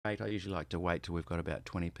I usually like to wait till we've got about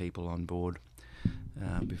 20 people on board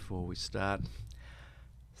before we start.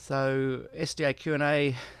 So SDA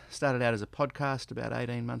Q&A started out as a podcast about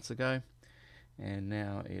 18 months ago, and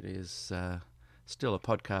now it is still a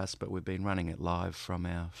podcast, but we've been running it live from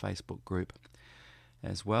our Facebook group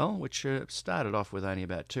as well, which started off with only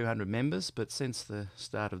about 200 members, but since the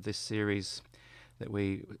start of this series that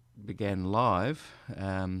we began live,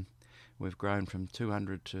 we've grown from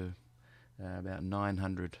 200 to about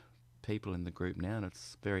 900 people in the group now, and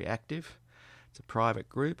it's very active. It's a private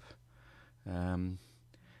group, and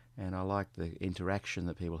I like the interaction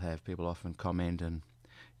that people have. People often comment, and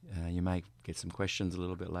you may get some questions a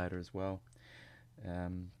little bit later as well.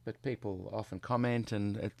 But people often comment,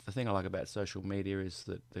 and the thing I like about social media is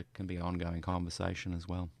that there can be ongoing conversation as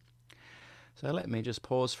well. So let me just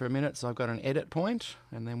pause for a minute so I've got an edit point,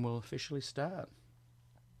 and then we'll officially start.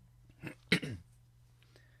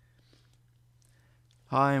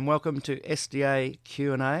 Hi and welcome to SDA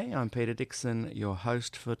Q&A. I'm Peter Dixon, your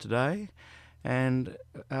host for today. And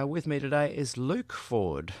with me today is Luke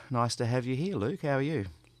Ford. Nice to have you here, Luke. How are you?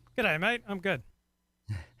 G'day, mate. I'm good.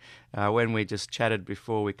 When we just chatted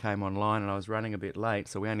before we came online, and I was running a bit late,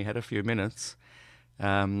 so we only had a few minutes,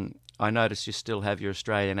 I noticed you still have your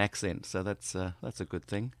Australian accent, so that's a good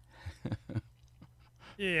thing.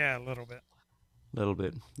 Yeah, a little bit. Little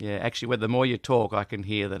bit, yeah. Actually, the more you talk, I can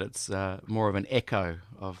hear that it's more of an echo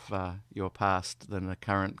of your past than a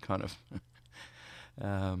current kind of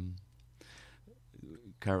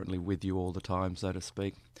currently with you all the time, so to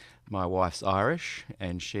speak. My wife's Irish,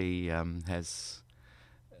 and she has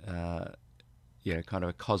kind of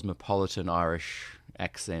a cosmopolitan Irish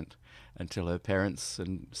accent until her parents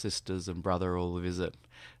and sisters and brother all visit,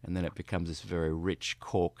 and then it becomes this very rich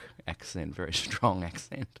Cork accent, very strong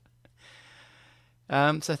accent.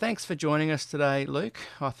 So thanks for joining us today, Luke.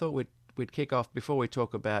 I thought we'd kick off before we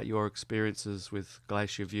talk about your experiences with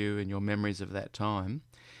Glacier View and your memories of that time.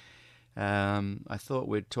 I thought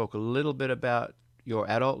we'd talk a little bit about your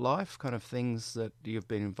adult life, kind of things that you've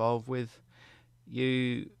been involved with.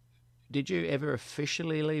 Did you ever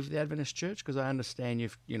officially leave the Adventist Church? Because I understand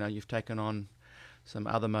you've taken on some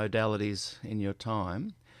other modalities in your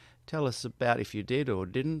time. Tell us about if you did or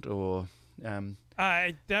didn't, or.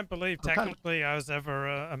 I don't believe technically I was ever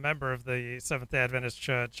a member of the Seventh-day Adventist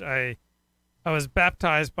Church. I was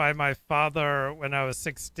baptized by my father when I was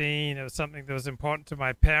 16. It was something that was important to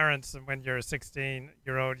my parents, and when you're a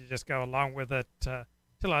 16-year-old, you just go along with it.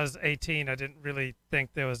 Till I was 18, I didn't really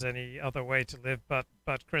think there was any other way to live but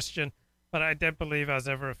Christian. But I don't believe I was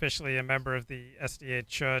ever officially a member of the SDA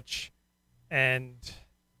Church. And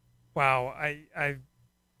wow,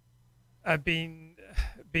 I've been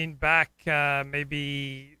back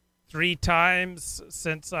maybe 3 times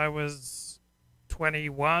since I was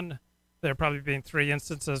 21. There have probably been 3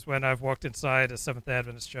 instances when I've walked inside a Seventh-day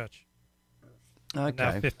Adventist church. Okay.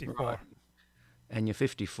 I'm now 54. Right. And you're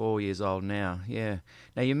 54 years old now, yeah.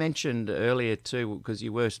 Now you mentioned earlier too, because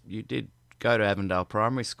you did go to Avondale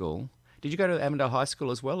Primary School. Did you go to Avondale High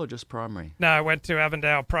School as well, or just primary? No, I went to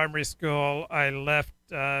Avondale Primary School. I left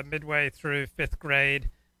midway through 5th grade.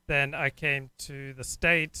 Then I came to the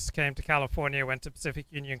States, came to California, went to Pacific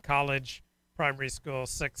Union College Primary School,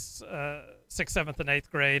 6th, 7th, and 8th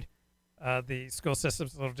grade. The school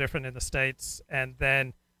system's a little different in the States. And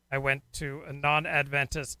then I went to a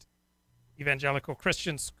non-Adventist evangelical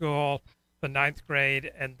Christian school for 9th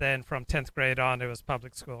grade, and then from 10th grade on, it was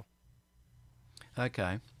public school.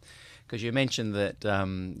 Okay. Because you mentioned that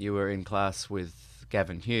you were in class with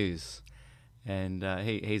Gavin Hughes, and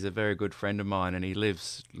he's a very good friend of mine, and he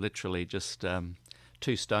lives literally just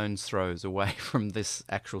 2 stones throws away from this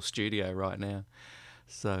actual studio right now.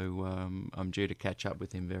 So I'm due to catch up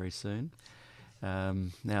with him very soon,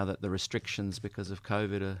 now that the restrictions because of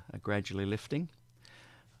COVID are gradually lifting.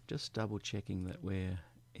 Just double checking that we're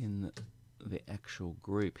in the actual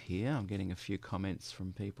group here. I'm getting a few comments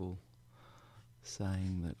from people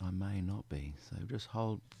saying that I may not be. So just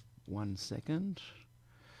hold 1 second.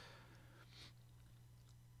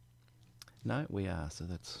 No, we are, so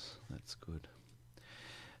that's good.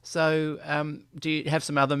 So do you have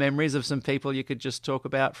some other memories of some people you could just talk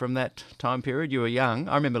about from that time period? You were young.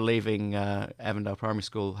 I remember leaving Avondale Primary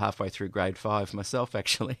School halfway through grade 5 myself,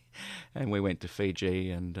 actually, and we went to Fiji.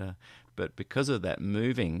 And but because of that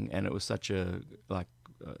moving, and it was such a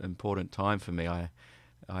important time for me, I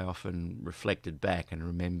often reflected back and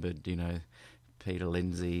remembered, Peter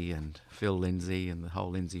Lindsay and Phil Lindsay and the whole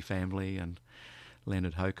Lindsay family and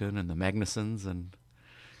Leonard Hoken and the Magnusons. And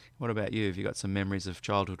what about you? Have you got some memories of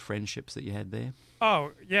childhood friendships that you had there?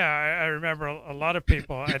 Oh, yeah, I remember a lot of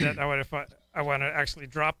people. I don't know I want to actually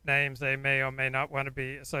drop names, they may or may not want to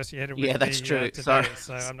be associated with Yeah, that's me true. today. Sorry,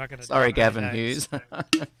 So I'm not going to sorry, drop any Gavin names.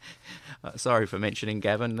 Hughes. Sorry for mentioning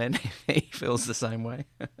Gavin. Then he feels the same way.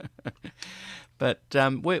 But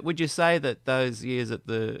would you say that those years at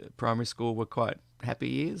the primary school were quite happy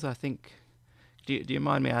years? I think. Do you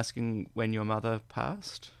mind me asking when your mother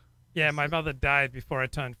passed? Yeah, my mother died before I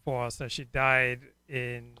turned 4, so she died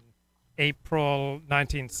in April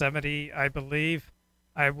 1970, I believe.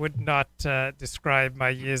 I would not describe my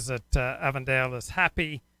years at Avondale as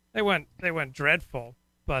happy. They weren't dreadful,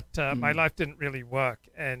 but my Mm. life didn't really work.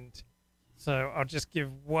 And so I'll just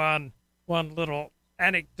give one little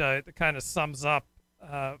anecdote that kind of sums up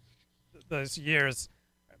those years.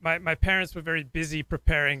 My parents were very busy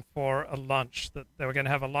preparing for a lunch that they were going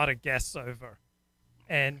to have a lot of guests over.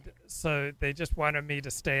 And so they just wanted me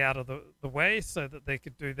to stay out of the way so that they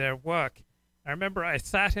could do their work. I remember I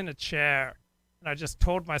sat in a chair and I just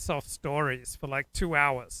told myself stories for like 2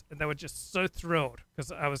 hours. And they were just so thrilled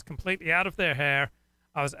because I was completely out of their hair.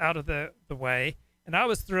 I was out of the way. And I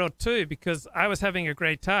was thrilled too because I was having a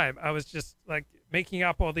great time. I was just like making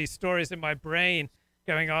up all these stories in my brain,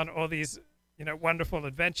 going on all these, wonderful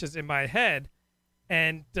adventures in my head.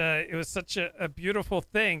 And it was such a beautiful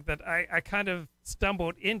thing that I kind of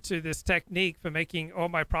stumbled into this technique for making all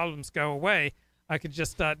my problems go away. I could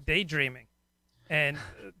just start daydreaming. And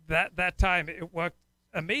that time it worked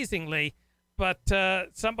amazingly. But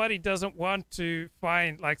somebody doesn't want to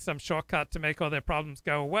find like some shortcut to make all their problems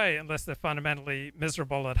go away unless they're fundamentally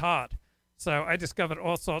miserable at heart. So I discovered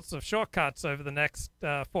all sorts of shortcuts over the next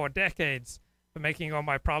 4 decades for making all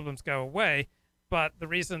my problems go away. But the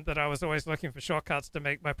reason that I was always looking for shortcuts to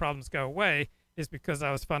make my problems go away is because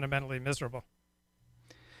I was fundamentally miserable.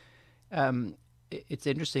 It's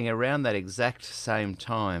interesting, around that exact same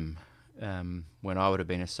time, when I would have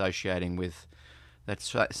been associating with that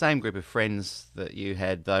same group of friends that you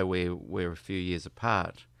had, though we're a few years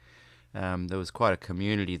apart, there was quite a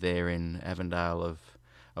community there in Avondale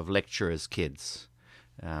of lecturers' kids,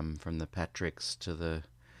 from the Patricks to the,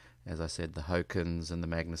 as I said, the Hokins and the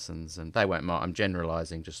Magnusons, and they weren't I'm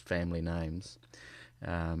generalising, just family names,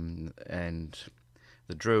 and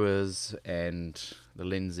the Drewers and the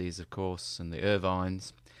Lindsays, of course, and the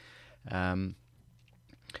Irvines. And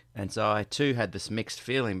so I too had this mixed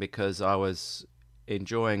feeling because I was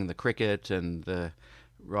enjoying the cricket and the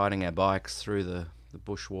riding our bikes through the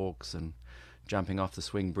bushwalks and jumping off the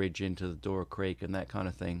swing bridge into the Dora Creek and that kind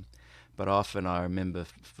of thing. But often I remember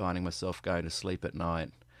finding myself going to sleep at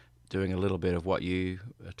night, doing a little bit of what you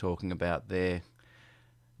are talking about there,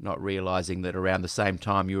 not realising that around the same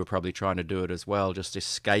time you were probably trying to do it as well, just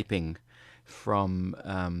escaping from,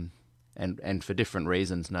 and for different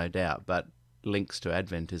reasons, no doubt, but links to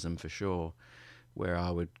Adventism for sure, where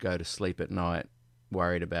I would go to sleep at night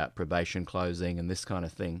worried about probation closing and this kind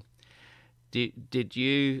of thing. Did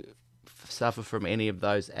you suffer from any of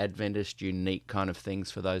those Adventist unique kind of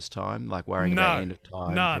things for those time, like worrying about No, end of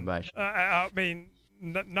time, none. probation? I mean,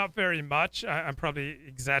 not very much. I'm probably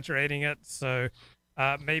exaggerating it. So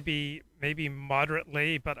maybe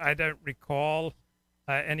moderately, but I don't recall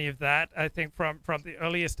any of that. I think from the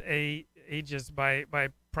earliest ages, my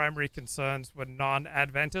primary concerns were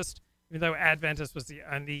non-Adventist. Even though Adventist was the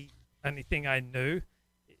only thing I knew,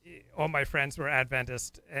 all my friends were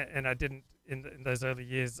Adventist, and I didn't in those early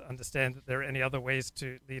years understand that there are any other ways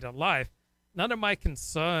to lead a life. None of my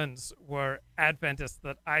concerns were Adventist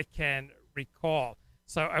that I can recall.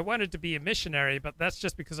 So I wanted to be a missionary, but that's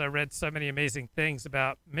just because I read so many amazing things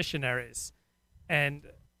about missionaries. And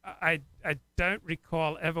I don't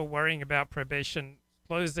recall ever worrying about probation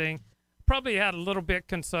closing. Probably had a little bit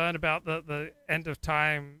concern about the end of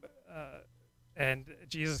time and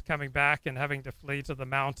Jesus coming back and having to flee to the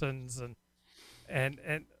mountains and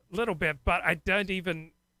a little bit, but I don't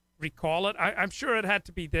even recall it. I'm sure it had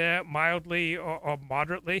to be there mildly or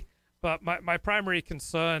moderately, but my primary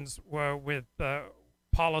concerns were with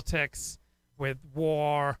politics, with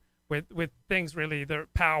war, with things really, the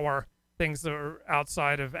power, things that are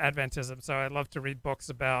outside of Adventism. So I love to read books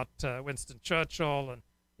about Winston Churchill and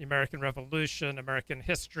the American Revolution, American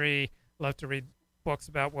history. Love to read books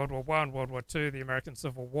about World War I, World War II, the American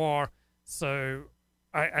Civil War. So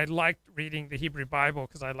I liked reading the Hebrew Bible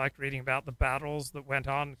because I liked reading about the battles that went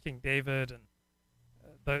on, King David,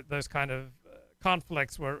 and those kind of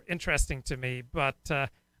conflicts were interesting to me. But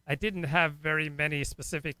I didn't have very many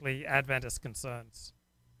specifically Adventist concerns.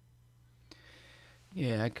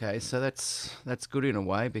 Yeah, okay. So that's good in a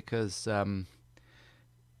way because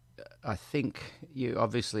I think you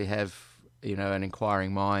obviously have, an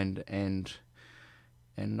inquiring mind, and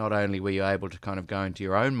and not only were you able to kind of go into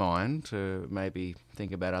your own mind to maybe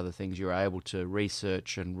think about other things, you were able to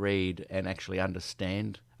research and read and actually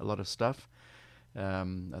understand a lot of stuff.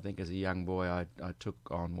 I think as a young boy, I took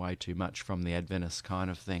on way too much from the Adventist kind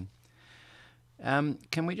of thing.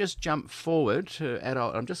 Can we just jump forward to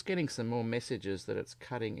adult? I'm just getting some more messages that it's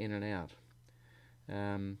cutting in and out.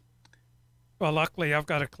 Well, luckily I've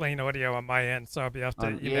got a clean audio on my end, so I'll be able to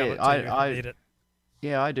email it to you if you need it.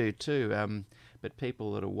 Yeah, I do too. But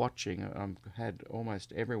people that are watching, had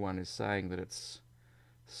almost everyone is saying that it's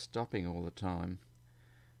stopping all the time.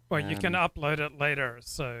 Well, you can upload it later,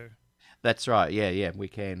 so... That's right, yeah, we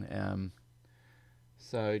can.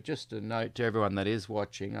 So just a note to everyone that is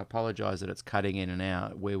watching, I apologise that it's cutting in and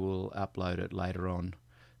out. We will upload it later on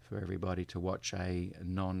for everybody to watch a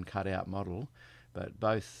non-cut-out model. But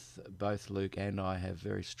both Luke and I have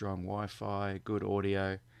very strong Wi-Fi, good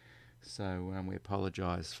audio, so we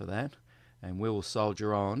apologise for that. And we will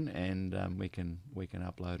soldier on, and we can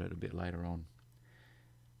upload it a bit later on.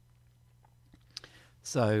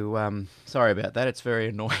 So sorry about that. It's very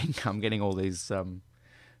annoying. I'm getting all these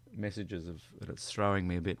messages that it's throwing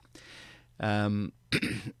me a bit.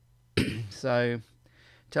 So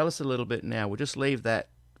tell us a little bit now. We'll just leave that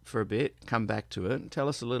for a bit, come back to it. Tell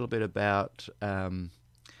us a little bit about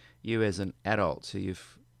you as an adult. So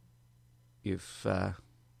you've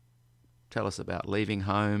tell us about leaving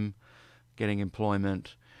home, getting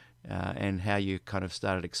employment, and how you kind of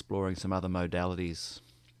started exploring some other modalities.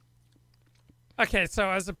 Okay, so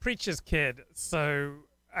as a preacher's kid, so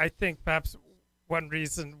I think perhaps one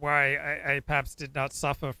reason why I perhaps did not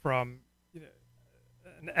suffer from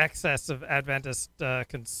an excess of Adventist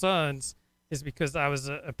concerns is because I was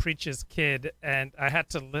a preacher's kid and I had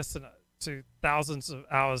to listen to thousands of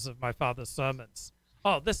hours of my father's sermons.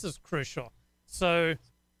 Oh, this is crucial. So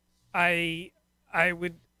I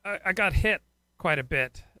got hit quite a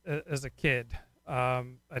bit as a kid. I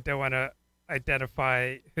don't want to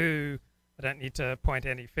identify who. I don't need to point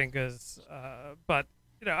any fingers, but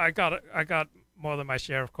I got more than my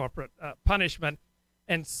share of corporate punishment,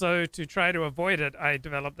 and so to try to avoid it, I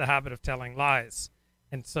developed the habit of telling lies,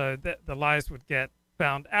 and so the lies would get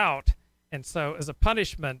found out, and so as a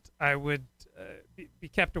punishment, I would be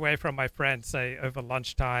kept away from my friends, say over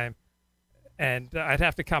lunchtime, and I'd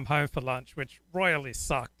have to come home for lunch, which royally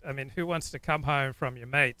sucked. I mean, who wants to come home from your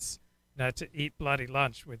mates, to eat bloody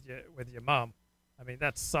lunch with your mum? I mean,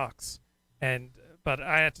 that sucks. But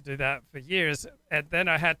I had to do that for years, and then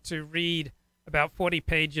I had to read about 40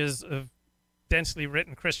 pages of densely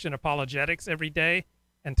written Christian apologetics every day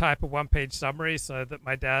and type a one-page summary so that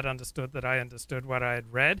my dad understood that I understood what I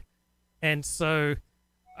had read. And so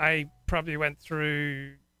I probably went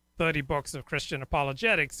through 30 books of Christian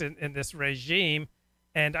apologetics in this regime,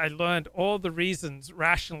 and I learned all the reasons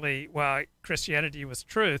rationally why Christianity was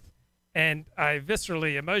truth, and I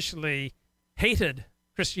viscerally, emotionally hated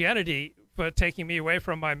Christianity for taking me away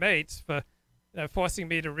from my mates, for forcing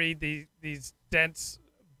me to read these dense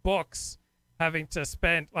books, having to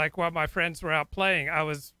spend, like while my friends were out playing, I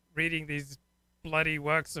was reading these bloody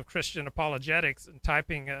works of Christian apologetics and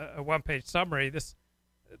typing a one-page summary. This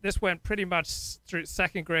went pretty much through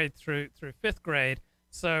second grade through fifth grade.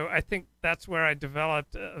 So I think that's where I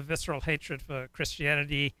developed a visceral hatred for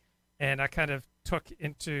Christianity, and I kind of took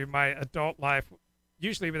into my adult life,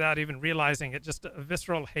 usually without even realizing it, just a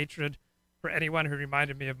visceral hatred for anyone who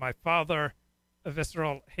reminded me of my father, a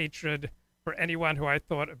visceral hatred for anyone who I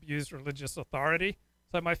thought abused religious authority.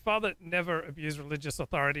 So my father never abused religious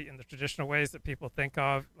authority in the traditional ways that people think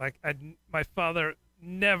of. Like my father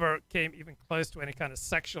never came even close to any kind of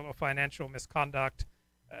sexual or financial misconduct.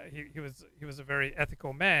 He was a very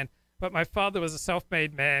ethical man. But my father was a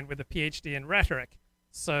self-made man with a PhD in rhetoric.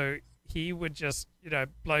 So he would just,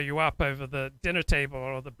 blow you up over the dinner table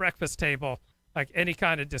or the breakfast table, like any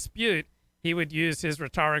kind of dispute. He would use his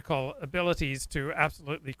rhetorical abilities to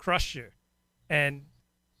absolutely crush you. And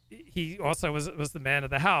he also was the man of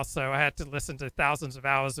the house, so I had to listen to thousands of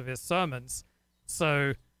hours of his sermons.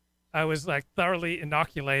 So I was like thoroughly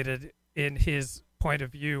inoculated in his point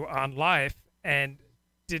of view on life and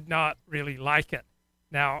did not really like it.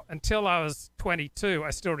 Now, until I was 22, I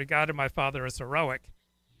still regarded my father as heroic.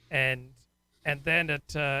 And then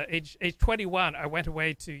at age 21, I went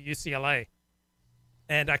away to UCLA.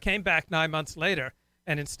 And I came back 9 months later,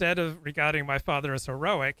 and instead of regarding my father as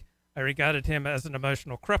heroic, I regarded him as an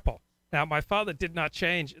emotional cripple. Now, my father did not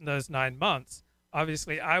change in those 9 months.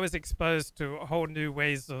 Obviously, I was exposed to a whole new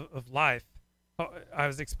ways of life. I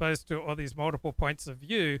was exposed to all these multiple points of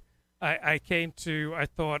view. I came to,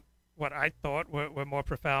 what I thought were more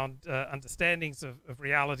profound understandings of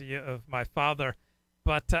reality of my father.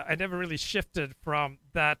 But I never really shifted from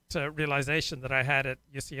that realization that I had at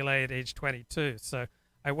UCLA at age 22. So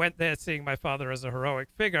I went there seeing my father as a heroic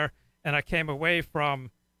figure, and I came away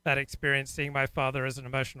from that experience seeing my father as an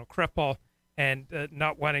emotional cripple and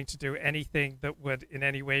not wanting to do anything that would in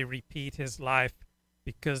any way repeat his life,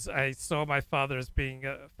 because I saw my father as being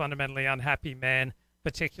a fundamentally unhappy man,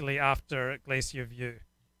 particularly after Glacier View.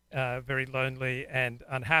 Very lonely and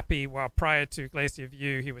unhappy, while prior to Glacier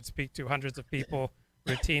View, he would speak to hundreds of people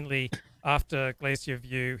routinely. After Glacier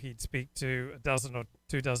View, he'd speak to a dozen or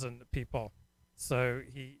 24 people. So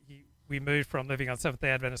we moved from living on Seventh-day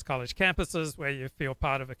Adventist college campuses, where you feel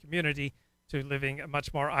part of a community, to living a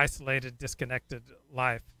much more isolated, disconnected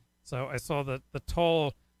life. So I saw the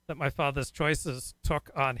toll that my father's choices took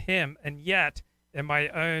on him, and yet, in my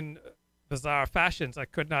own bizarre fashions, I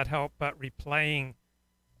could not help but replaying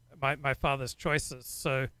my father's choices.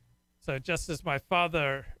 So just as my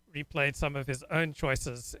father replayed some of his own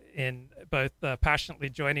choices in both passionately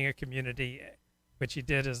joining a community, which he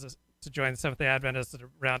did to join the Seventh-day Adventists at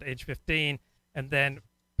around age 15, and then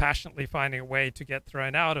passionately finding a way to get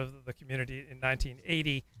thrown out of the community in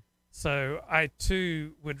 1980. So I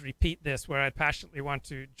too would repeat this, where I'd passionately want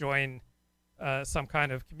to join some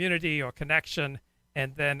kind of community or connection,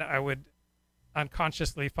 and then I would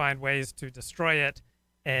unconsciously find ways to destroy it,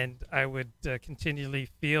 and I would continually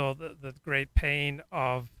feel the great pain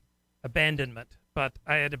of abandonment. But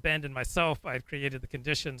I had abandoned myself. I had created the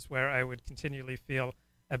conditions where I would continually feel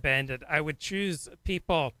abandoned. I would choose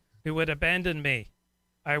people who would abandon me.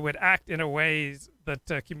 I would act in a ways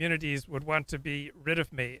that communities would want to be rid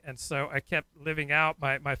of me. And so I kept living out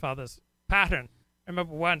my father's pattern. I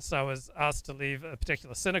remember once I was asked to leave a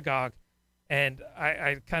particular synagogue, and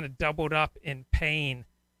I kind of doubled up in pain.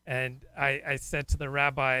 And I said to the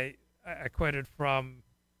rabbi, I quoted from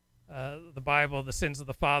the Bible, "The sins of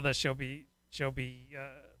the father shall be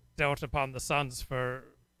dealt upon the sons for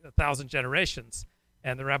 1,000 generations."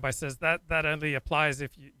 And the rabbi says that only applies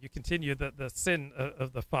if you continue the sin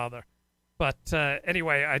of the father. But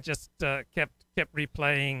anyway, I just kept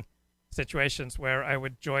replaying situations where I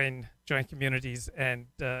would join communities and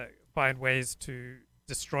find ways to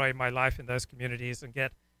destroy my life in those communities and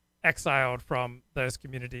get exiled from those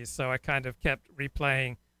communities. So I kind of kept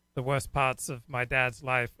replaying the worst parts of my dad's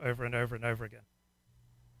life over and over and over again.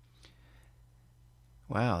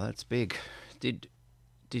 Wow, that's big. Did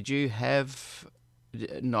you have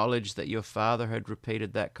knowledge that your father had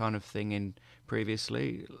repeated that kind of thing in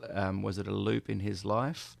previously? Was it a loop in his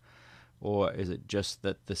life, or is it just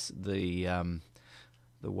that the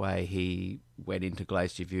way he went into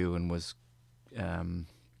Glacier View and was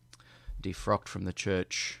defrocked from the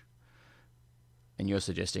church, and you're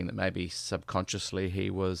suggesting that maybe subconsciously he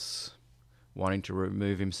was wanting to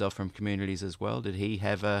remove himself from communities as well? Did he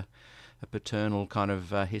have a paternal kind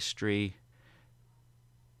of history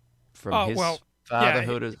from his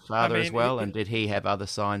fatherhood as father as well? And did he have other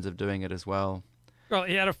signs of doing it as well? Well,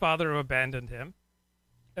 he had a father who abandoned him,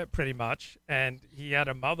 pretty much, and he had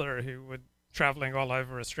a mother who would traveling all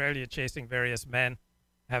over Australia chasing various men,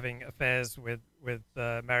 having affairs with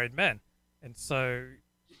married men. And so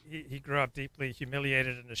he grew up deeply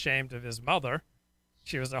humiliated and ashamed of his mother.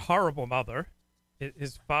 She was a horrible mother.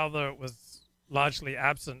 His father was largely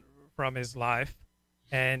absent from his life,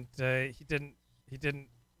 and he didn't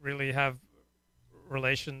really have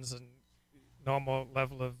relations and normal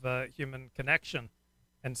level of human connection.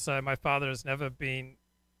 And so my father has never been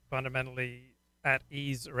fundamentally at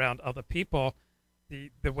ease around other people.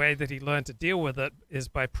 The way that he learned to deal with it is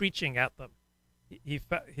by preaching at them.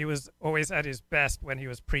 He was always at his best when he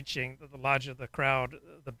was preaching. The larger the crowd,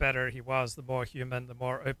 the better he was, the more human, the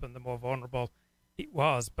more open, the more vulnerable he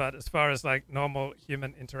was. But as far as like normal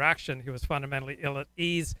human interaction, he was fundamentally ill at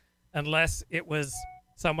ease unless it was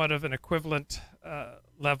somewhat of an equivalent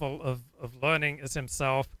level of learning as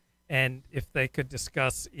himself, and if they could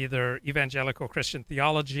discuss either evangelical Christian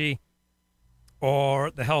theology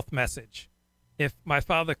or the health message. If my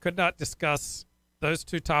father could not discuss those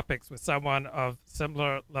two topics with someone of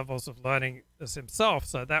similar levels of learning as himself,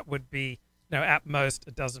 so that would be, at most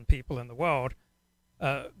a dozen people in the world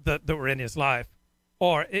that were in his life.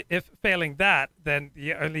 Or if failing that, then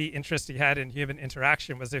the only interest he had in human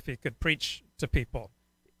interaction was if he could preach to people.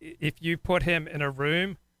 If you put him in a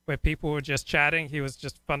room where people were just chatting, he was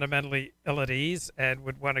just fundamentally ill at ease and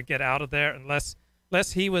would want to get out of there. Unless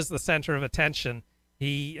he was the center of attention,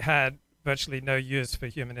 he had virtually no use for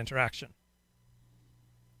human interaction.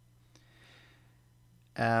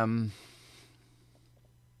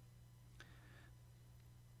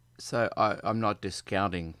 So I'm not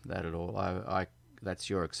discounting that at all. I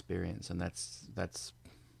that's your experience, and that's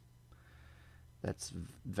that's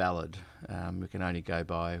valid. We can only go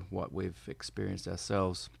by what we've experienced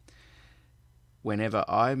ourselves. Whenever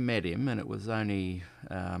I met him, and it was only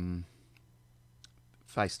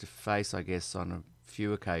face to face, I guess, on a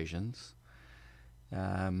few occasions,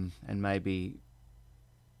 and maybe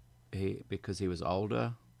because he was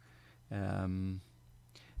older, that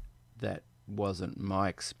wasn't my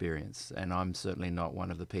experience, and I'm certainly not one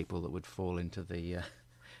of the people that would fall into the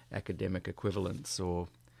academic equivalents or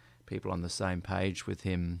people on the same page with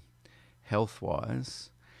him health-wise.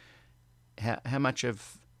 How much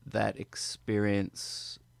of that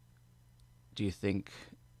experience do you think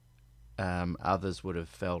others would have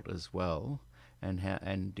felt as well,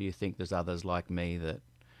 and do you think there's others like me that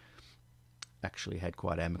actually had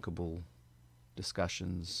quite amicable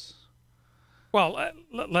discussions? Well,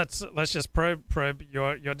 let's just probe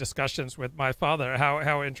your discussions with my father.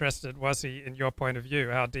 How interested was he in your point of view?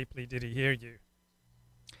 How deeply did he hear you?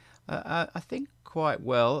 I think quite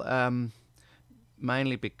well,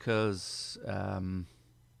 mainly because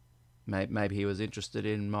maybe he was interested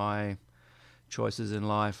in my choices in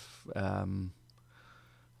life.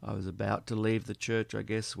 I was about to leave the church, I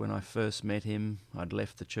guess, when I first met him. I'd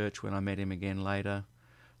left the church when I met him again later.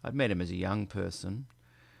 I'd met him as a young person.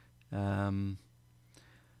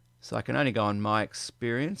 So I can only go on my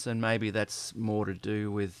experience, and maybe that's more to do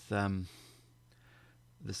with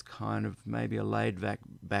this kind of maybe a laid-back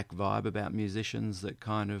vibe about musicians, that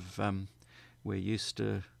kind of we're used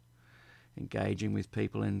to engaging with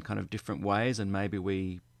people in kind of different ways, and maybe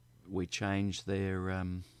we change their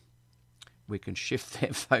we can shift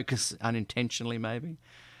their focus unintentionally, maybe.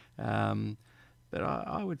 But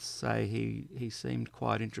I would say he seemed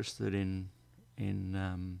quite interested in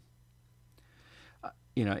me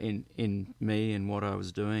and what I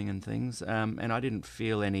was doing and things, and I didn't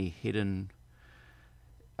feel any hidden.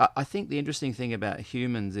 I think the interesting thing about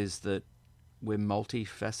humans is that we're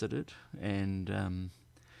multifaceted, and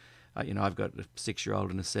I've got a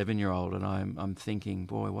 6-year-old and a 7-year-old, and I'm thinking,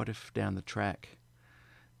 boy, what if down the track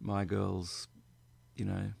my girls,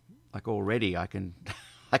 like already I can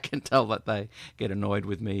I can tell that they get annoyed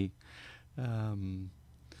with me,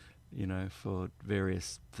 for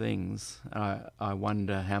various things. I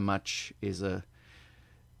wonder how much is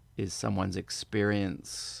someone's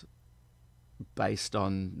experience based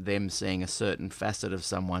on them seeing a certain facet of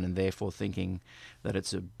someone and therefore thinking that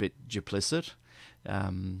it's a bit duplicit.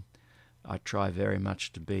 I try very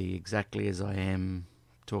much to be exactly as I am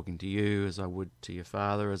talking to you, as I would to your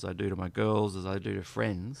father, as I do to my girls, as I do to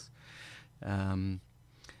friends. But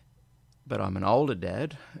I'm an older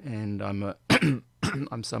dad, and I'm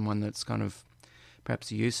I'm someone that's kind of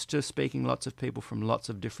perhaps used to speaking lots of people from lots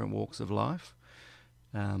of different walks of life.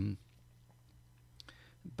 But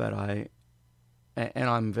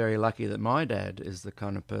I'm very lucky that my dad is the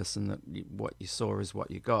kind of person that what you saw is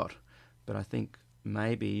what you got. But I think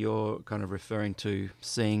maybe you're kind of referring to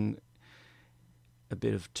seeing a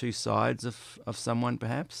bit of two sides of someone,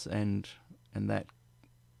 perhaps, and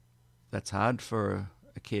that's hard for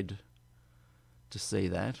a kid to see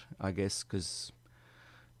that, I guess, because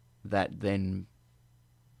that then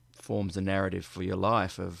forms a narrative for your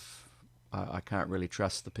life of I can't really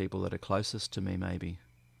trust the people that are closest to me, maybe.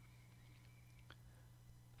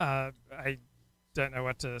 I don't know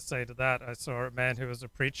what to say to that. I saw a man who was a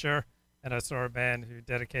preacher, and I saw a man who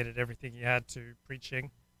dedicated everything he had to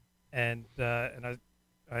preaching, and I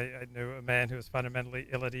knew a man who was fundamentally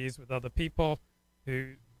ill at ease with other people,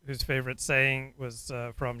 whose favorite saying was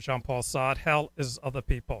from Jean-Paul Sartre: "Hell is other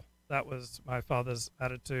people." That was my father's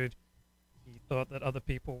attitude. He thought that other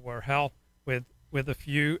people were hell, with a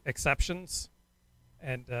few exceptions.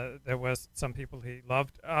 And there were some people he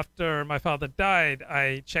loved. After my father died,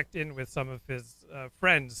 I checked in with some of his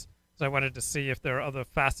friends, so I wanted to see if there are other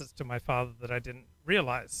facets to my father that I didn't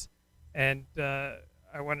realize. And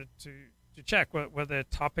I wanted to check, were there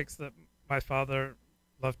topics that my father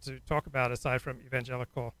loved to talk about aside from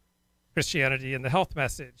evangelical Christianity and the health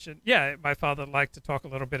message? And yeah, my father liked to talk a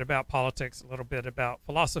little bit about politics, a little bit about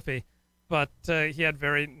philosophy, but he had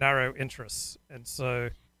very narrow interests. And so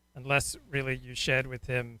unless really you shared with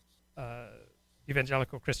him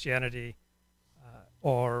evangelical Christianity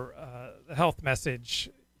or the health message,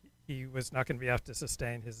 he was not going to be able to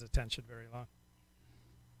sustain his attention very long.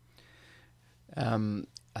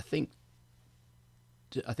 I think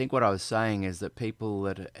what I was saying is that people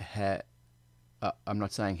that had, I'm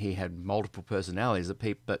not saying he had multiple personalities,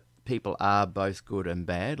 but people are both good and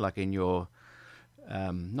bad. Like in your,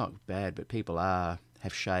 not bad, but people have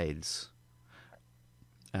shades.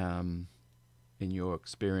 In your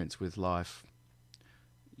experience with life,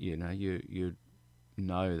 you know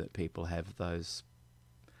that people have those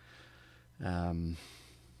um,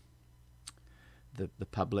 the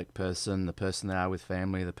public person, the person they are with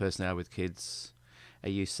family, the person they are with kids. Are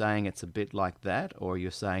you saying it's a bit like that, or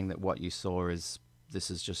you're saying that what you saw is this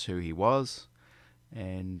is just who he was,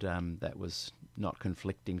 and that was not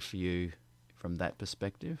conflicting for you from that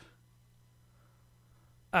perspective?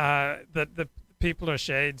 The people are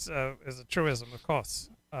shades is a truism, of course.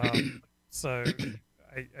 So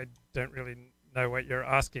I don't really know what you're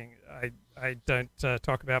asking. I don't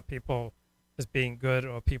talk about people as being good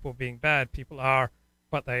or people being bad. People are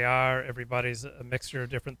what they are. Everybody's a mixture of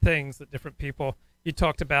different things that different people. You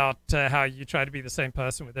talked about how you try to be the same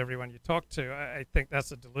person with everyone you talk to. I think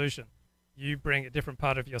that's a delusion. You bring a different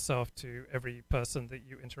part of yourself to every person that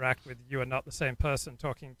you interact with. You are not the same person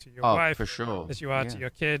talking to your wife for sure. as you are to your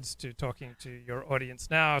kids, to talking to your audience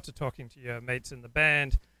now, to talking to your mates in the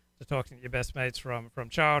band, to talking to your best mates from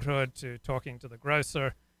childhood, to talking to the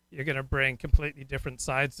grocer. You're going to bring completely different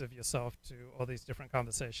sides of yourself to all these different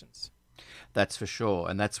conversations. That's for sure,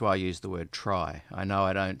 and that's why I use the word try. I know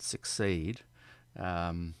I don't succeed.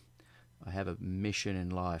 I have a mission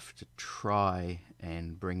in life to try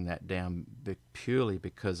and bring that down purely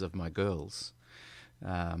because of my girls.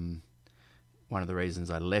 One of the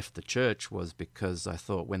reasons I left the church was because I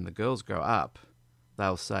thought when the girls grow up,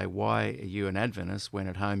 they'll say, why are you an Adventist when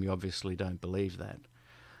at home you obviously don't believe that?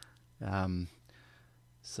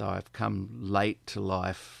 So I've come late to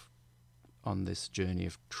life on this journey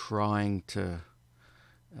of trying to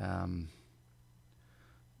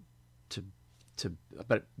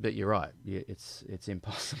but you're right. It's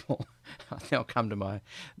impossible. I think I'll come to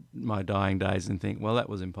my dying days and think, well, that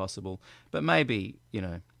was impossible. But maybe you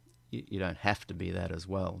don't have to be that as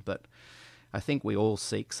well. But I think we all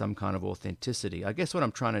seek some kind of authenticity. I guess what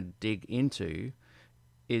I'm trying to dig into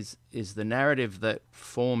is the narrative that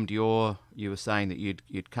formed you were saying that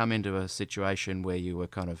you'd come into a situation where you were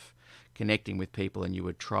kind of connecting with people and you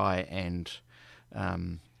would try and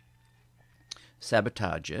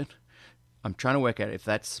sabotage it. I'm trying to work out if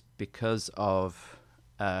that's because of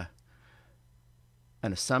an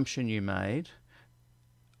assumption you made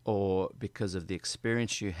or because of the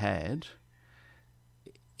experience you had.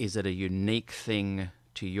 Is it a unique thing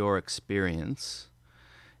to your experience?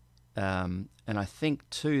 And I think,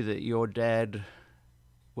 too, that your dad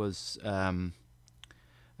was a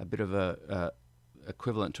bit of a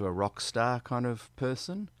equivalent to a rock star kind of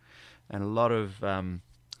person. And a lot of, from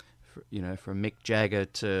Mick Jagger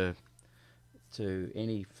to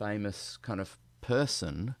any famous kind of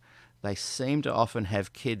person, they seem to often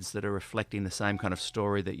have kids that are reflecting the same kind of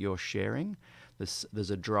story that you're sharing. There's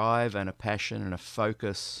a drive and a passion and a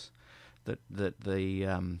focus that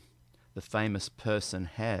the famous person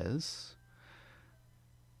has.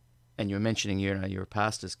 And you're mentioning you're a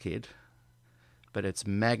pastor's kid, but it's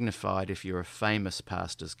magnified if you're a famous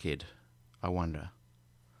pastor's kid, I wonder.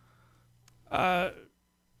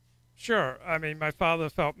 Sure. I mean, my father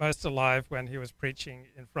felt most alive when he was preaching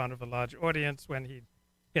in front of a large audience. When he'd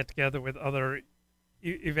get together with other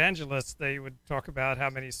evangelists, they would talk about how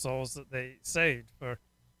many souls that they saved. For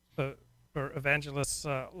evangelists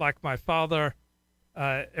like my father,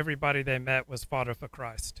 everybody they met was fodder for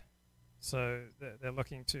Christ. So they're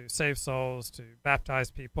looking to save souls, to baptize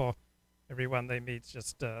people. Everyone they meet is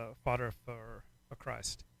just fodder for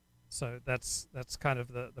Christ. So that's kind of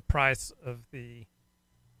the price of the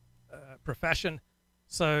profession.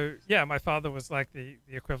 So yeah, my father was like the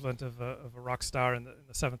equivalent of a rock star in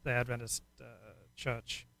the Seventh-day Adventist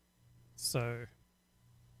church. So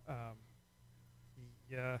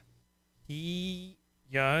he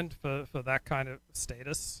yearned for that kind of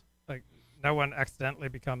status. Like, no one accidentally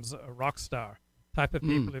becomes a rock star. Type of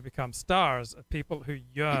people who become stars are people who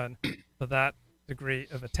yearn for that degree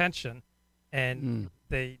of attention, and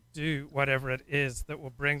they do whatever it is that will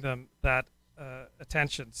bring them that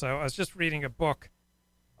attention. So I was just reading a book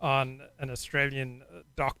on an Australian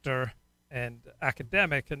doctor and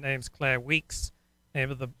academic. Her name's Claire Weekes.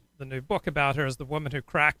 Name of the new book about her is The Woman Who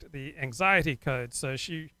Cracked the Anxiety Code. So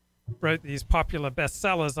she wrote these popular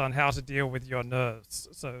bestsellers on how to deal with your nerves.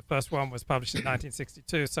 So the first one was published in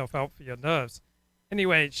 1962, Self-Help for Your Nerves.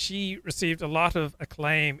 Anyway, she received a lot of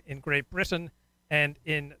acclaim in Great Britain and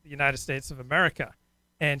in the United States of America.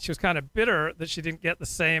 And she was kind of bitter that she didn't get the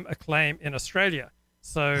same acclaim in Australia.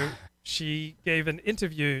 So she gave an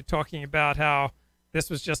interview talking about how this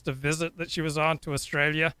was just a visit that she was on to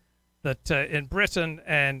Australia, that in Britain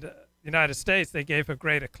and the United States, they gave her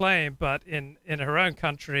great acclaim, but in her own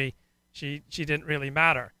country, she didn't really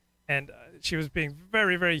matter. And she was being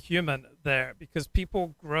very, very human there, because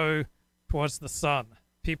people grow towards the sun.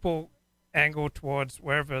 People angle towards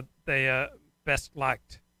wherever they are best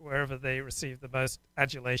liked, wherever they receive the most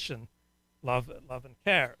adulation love and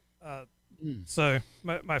care. So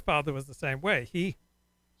my father was the same way.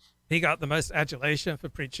 He got the most adulation for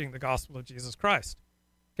preaching the gospel of Jesus Christ.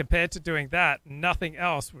 Compared to doing that, nothing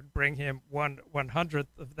else would bring him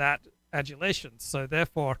 1/100th of that adulation. So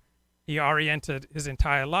therefore, he oriented his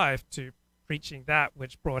entire life to preaching that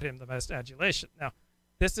which brought him the most adulation. Now,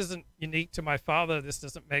 this isn't unique to my father. This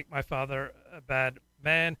doesn't make my father a bad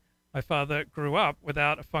man. My father grew up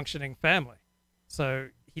without a functioning family. So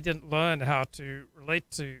he didn't learn how to relate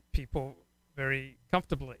to people very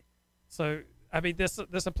comfortably. So, I mean, this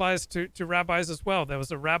applies to rabbis as well. There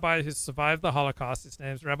was a rabbi who survived the Holocaust. His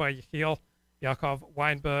name is Rabbi Yechiel Yaakov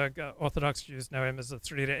Weinberg. Orthodox Jews know him as the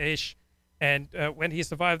Tzrida Eish. And when he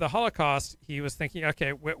survived the Holocaust, he was thinking,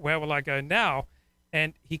 okay, where will I go now?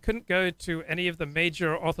 And he couldn't go to any of the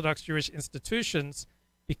major Orthodox Jewish institutions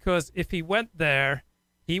because if he went there,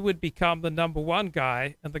 he would become the number one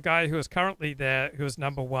guy, and the guy who is currently there, who is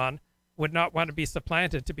number one, would not want to be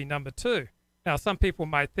supplanted to be number two. Now, some people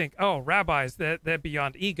might think, oh, rabbis, they're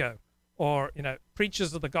beyond ego, or,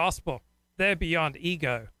 preachers of the gospel, they're beyond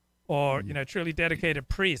ego, or, truly dedicated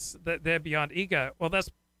priests, they're beyond ego. Well,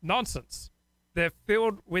 that's nonsense. They're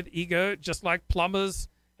filled with ego, just like plumbers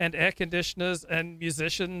and air conditioners and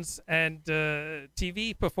musicians and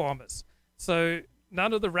TV performers. So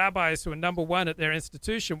none of the rabbis who are number one at their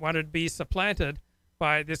institution wanted to be supplanted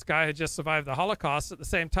by this guy who just survived the Holocaust. At the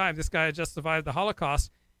same time, this guy who just survived the Holocaust,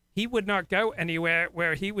 he would not go anywhere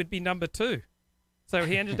where he would be number two. So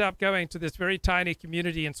he ended up going to this very tiny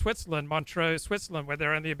community in Switzerland, Montreux, Switzerland, where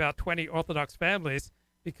there are only about 20 Orthodox families,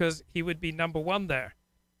 because he would be number one there.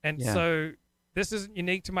 And so this isn't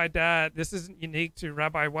unique to my dad. This isn't unique to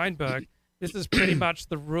Rabbi Weinberg. This is pretty much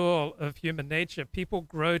the rule of human nature. People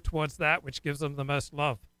grow towards that which gives them the most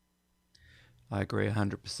love. I agree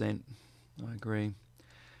 100%. I agree.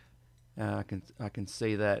 I can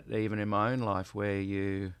see that even in my own life, where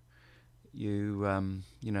you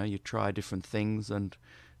try different things, and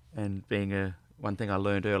being one thing I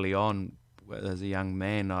learned early on as a young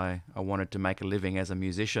man, I wanted to make a living as a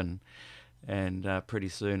musician, and pretty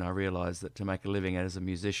soon I realized that to make a living as a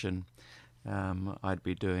musician, I'd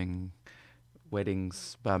be doing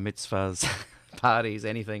weddings, bar mitzvahs, parties,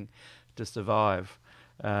 anything to survive.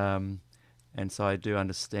 And so I do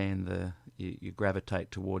understand you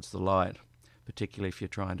gravitate towards the light, particularly if you're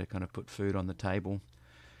trying to kind of put food on the table.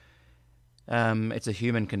 It's a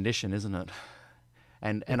human condition, isn't it?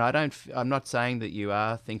 And I'm not saying that you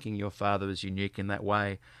are thinking your father was unique in that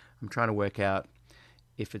way. I'm trying to work out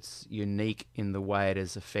if it's unique in the way it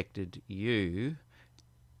has affected you,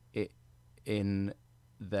 in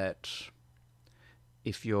that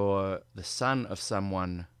if you're the son of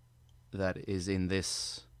someone that is in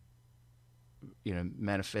this,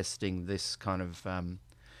 manifesting this kind of,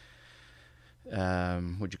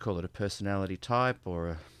 would you call it a personality type or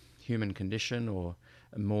a human condition, or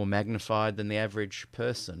more magnified than the average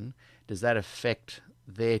person, does that affect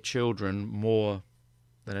their children more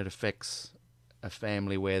than it affects a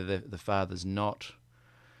family where the father's not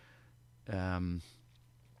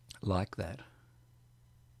like that?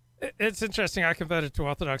 It's interesting. I converted to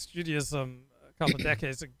Orthodox Judaism a couple of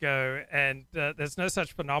decades ago, and there's no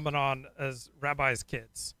such phenomenon as rabbis'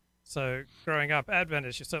 kids. So growing up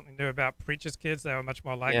Adventist, you certainly knew about preachers' kids. They were much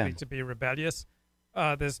more likely to be rebellious.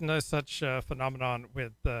 There's no such phenomenon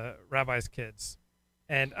with rabbis' kids.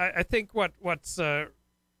 And I think what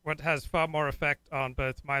has far more effect on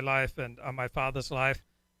both my life and on my father's life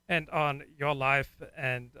and on your life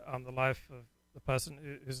and on the life of the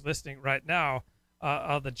person who's listening right now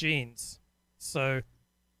are the genes. So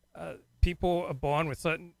people are born with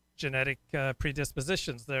certain genetic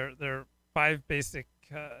predispositions. There are 5 basic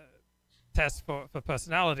tests for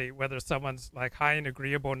personality, whether someone's like high in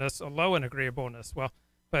agreeableness or low in agreeableness. Well,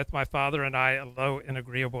 both my father and I are low in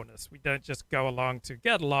agreeableness. We don't just go along to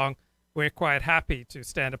get along. We're quite happy to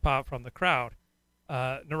stand apart from the crowd.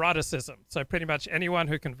 Neuroticism. So pretty much anyone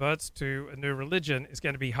who converts to a new religion is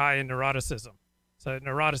going to be high in neuroticism. So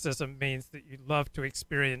neuroticism means that you love to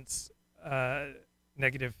experience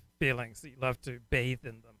negative feelings, that you love to bathe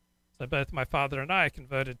in them. So both my father and I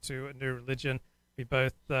converted to a new religion. We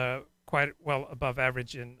both quite well above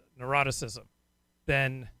average in neuroticism.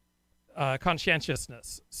 Then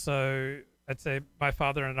conscientiousness. So I'd say my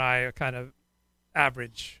father and I are kind of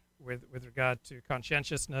average with regard to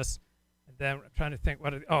conscientiousness. And then I'm trying to think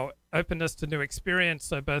openness to new experience.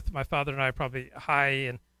 So both my father and I are probably high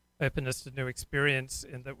in openness to new experience,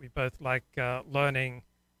 in that we both like learning,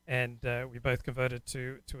 and we both converted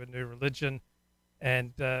to a new religion.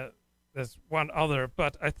 And there's one other,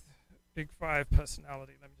 but Big 5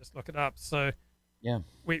 personality. Let me just look it up. So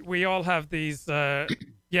we all have these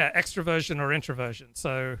Yeah, extroversion or introversion.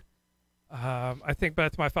 So I think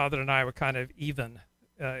both my father and I were kind of even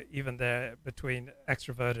there between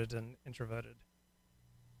extroverted and introverted.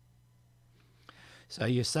 So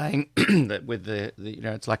you're saying that with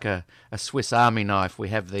it's like a Swiss Army knife. We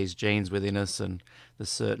have these genes within us, and the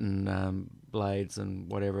certain blades and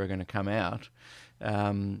whatever are going to come out.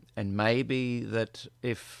 And maybe that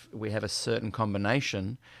if we have a certain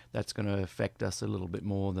combination, that's going to affect us a little bit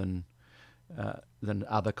more than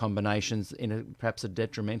other combinations in perhaps a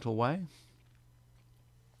detrimental way.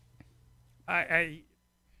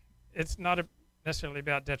 It's not necessarily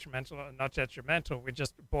about detrimental or not detrimental. We're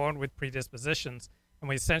just born with predispositions, and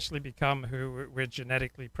we essentially become who we're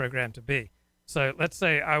genetically programmed to be. So let's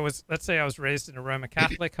say I was raised in a Roman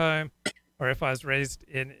Catholic home, or if I was raised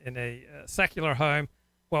in a secular home.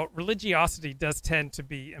 Well, religiosity does tend to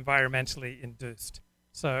be environmentally induced.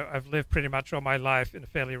 So I've lived pretty much all my life in a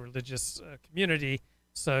fairly religious community,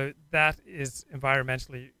 so that is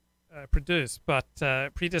environmentally produced. But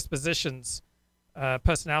predispositions,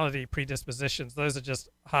 personality predispositions, those are just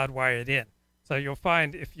hardwired in. So you'll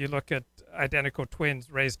find if you look at identical twins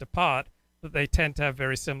raised apart that they tend to have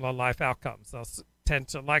very similar life outcomes. They'll tend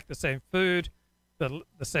to like the same food, the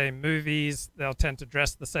same movies. They'll tend to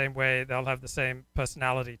dress the same way. They'll have the same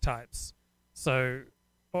personality types. So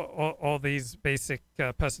all these basic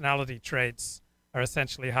personality traits are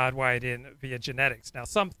essentially hardwired in via genetics. Now,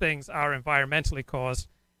 some things are environmentally caused,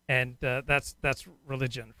 and that's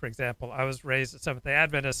religion. For example, I was raised a Seventh-day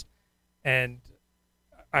Adventist, and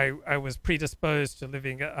I was predisposed to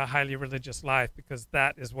living a highly religious life because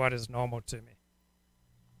that is what is normal to me.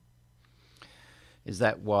 Is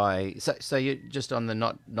that why? So you're just on the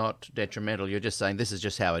not detrimental. You're just saying this is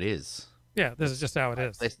just how it is. Yeah, this is just how it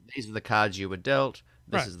is. These are the cards you were dealt.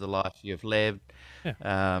 This Right. is the life you've lived. Yeah.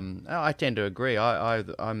 I tend to agree.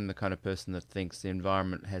 I'm the kind of person that thinks the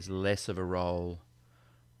environment has less of a role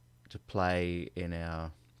to play in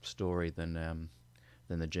our story than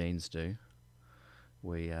the genes do.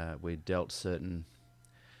 We dealt certain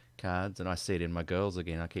cards, and I see it in my girls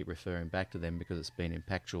again. I keep referring back to them because it's been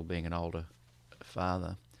impactful being an older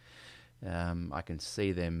father. I can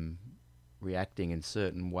see them reacting in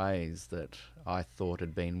certain ways that I thought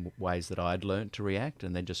had been ways that I'd learnt to react,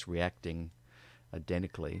 and they're just reacting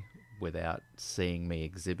identically without seeing me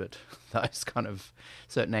exhibit those kind of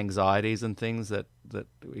certain anxieties and things that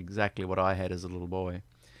exactly what I had as a little boy.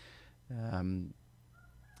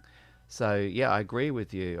 So yeah, I agree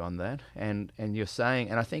with you on that, and you're saying,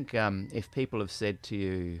 and I think if people have said to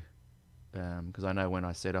you, because I know when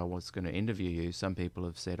I said I was going to interview you, some people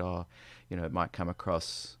have said, oh, it might come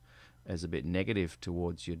across as a bit negative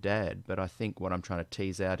towards your dad, but I think what I'm trying to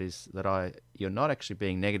tease out is that you're not actually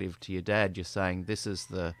being negative to your dad. You're saying this is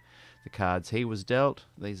the cards he was dealt,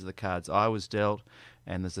 these are the cards I was dealt,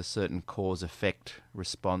 and there's a certain cause-effect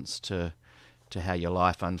response to how your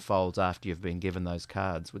life unfolds after you've been given those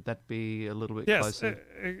cards. Would that be a little bit closer?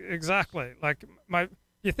 Yes, exactly. Like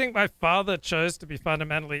you think my father chose to be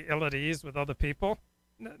fundamentally ill at ease with other people?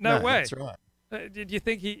 No way. That's right. Did you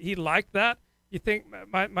think he liked that? You think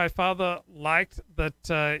my father liked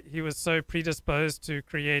that he was so predisposed to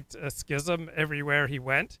create a schism everywhere he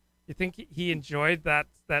went? You think he enjoyed that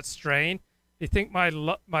strain? You think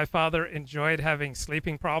my father enjoyed having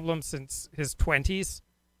sleeping problems since his 20s?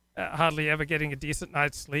 Hardly ever getting a decent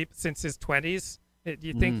night's sleep since his 20s? Do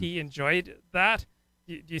you think he enjoyed that?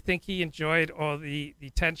 Do you think he enjoyed all the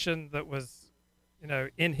tension that was,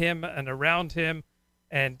 in him and around him,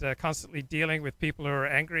 and constantly dealing with people who are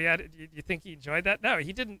angry at it? Do you think he enjoyed that? No,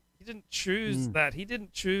 he didn't. He didn't choose that. He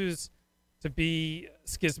didn't choose to be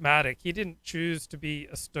schismatic. He didn't choose to be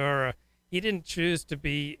a stirrer. He didn't choose to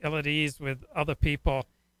be ill at ease with other people.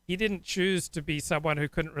 He didn't choose to be someone who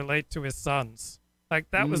couldn't relate to his sons.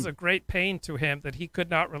 Like that was a great pain to him, that he could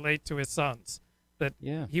not relate to his sons, that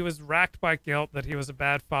he was racked by guilt, that he was a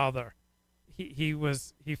bad father. He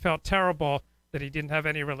felt terrible that he didn't have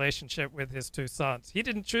any relationship with his two sons. He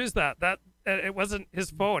didn't choose that. It wasn't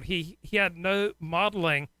his fault. He had no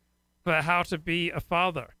modeling for how to be a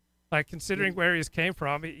father. Like, considering where he came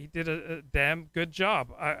from, he did a damn good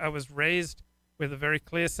job. I was raised with a very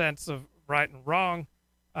clear sense of right and wrong.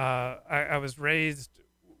 I was raised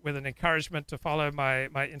with an encouragement to follow my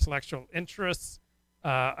intellectual interests.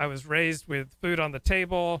 I was raised with food on the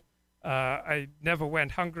table. I never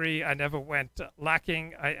went hungry. I never went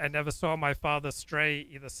lacking. I never saw my father stray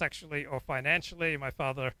either sexually or financially. My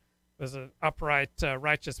father was an upright,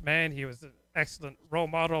 righteous man. He was an excellent role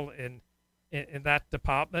model in that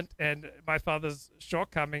department. And my father's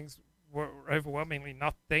shortcomings were overwhelmingly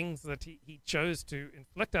not things that he chose to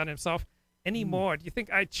inflict on himself anymore. Do you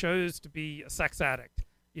think I chose to be a sex addict?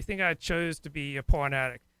 You think I chose to be a porn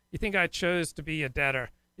addict? You think I chose to be a debtor?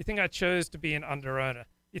 You think I chose to be an underowner?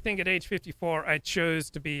 You think at age 54 I chose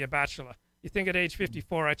to be a bachelor? You think at age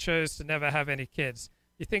 54 I chose to never have any kids?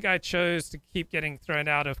 You think I chose to keep getting thrown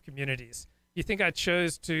out of communities? You think I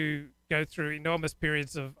chose to go through enormous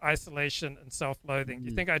periods of isolation and self-loathing?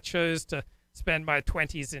 You think I chose to spend my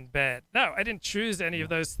 20s in bed? No, I didn't choose any of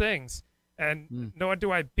those things. And nor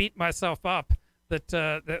do I beat myself up that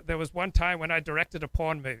there was one time when I directed a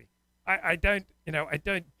porn movie. I don't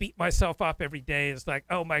beat myself up every day. It's like,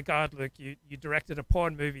 oh my God, Luke, you directed a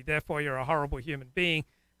porn movie, therefore you're a horrible human being.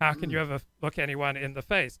 How can you ever look anyone in the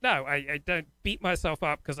face? No, I don't beat myself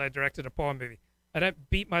up because I directed a porn movie. I don't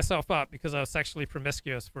beat myself up because I was sexually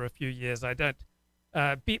promiscuous for a few years. I don't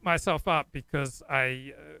beat myself up because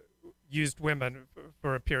I used women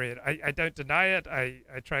for a period. I don't deny it. I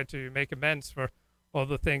try to make amends for all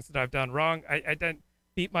the things that I've done wrong. I don't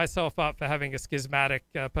beat myself up for having a schismatic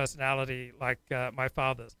personality like my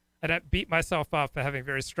father's. I don't beat myself up for having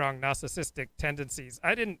very strong narcissistic tendencies.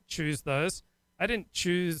 I didn't choose those. I didn't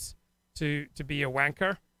choose to be a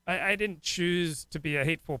wanker. I didn't choose to be a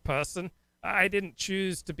hateful person. I didn't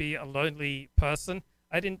choose to be a lonely person.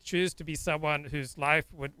 I didn't choose to be someone whose life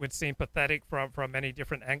would seem pathetic from many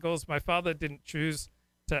different angles. My father didn't choose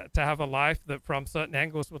to have a life that from certain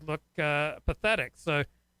angles would look pathetic. So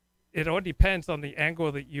it all depends on the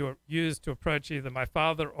angle that you use to approach either my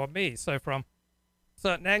father or me. So from a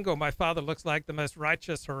certain angle, my father looks like the most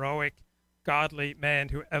righteous, heroic, godly man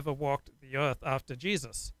who ever walked the earth after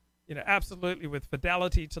Jesus. Absolutely with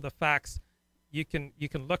fidelity to the facts. You can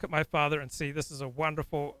look at my father and see this is a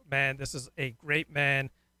wonderful man. This is a great man.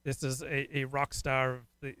 This is a rock star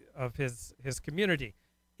of his community.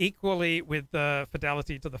 Equally, with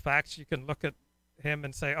fidelity to the facts, you can look at him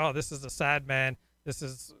and say, oh, this is a sad man. This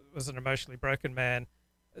was an emotionally broken man.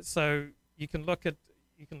 So you can look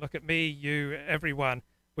at me, you, everyone,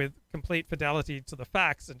 with complete fidelity to the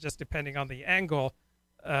facts, and just depending on the angle,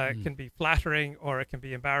 it can be flattering or it can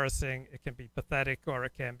be embarrassing. It can be pathetic or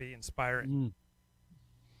it can be inspiring.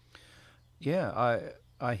 Yeah,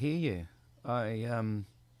 I hear you. And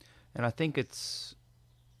I think it's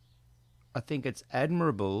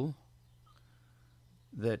admirable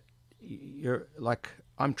that you're like,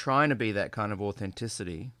 I'm trying to be that kind of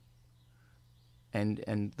authenticity,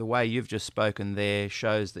 and the way you've just spoken there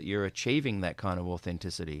shows that you're achieving that kind of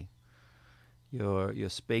authenticity. You're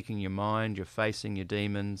speaking your mind, you're facing your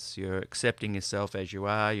demons, you're accepting yourself as you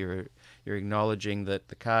are, you're acknowledging that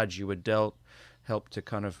the cards you were dealt helped to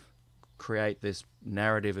kind of create this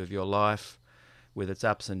narrative of your life with its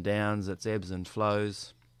ups and downs, its ebbs and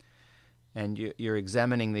flows, and you're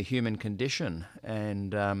examining the human condition.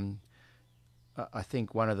 And I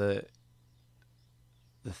think one of the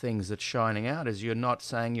things that's shining out is you're not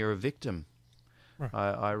saying you're a victim. Right.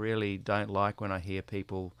 I really don't like when I hear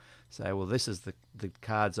people say, well, this is the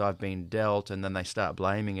cards I've been dealt, and then they start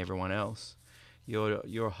blaming everyone else. You're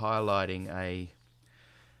highlighting a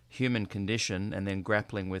human condition and then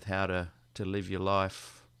grappling with how to live your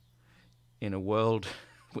life in a world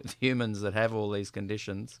with humans that have all these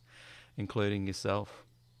conditions, including yourself.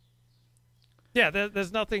 Yeah,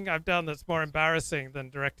 there's nothing I've done that's more embarrassing than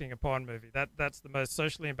directing a porn movie. That's the most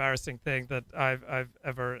socially embarrassing thing that I've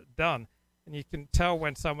ever done. And you can tell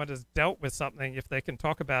when someone has dealt with something if they can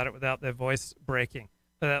talk about it without their voice breaking,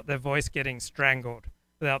 without their voice getting strangled,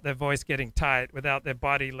 without their voice getting tight, without their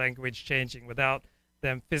body language changing, without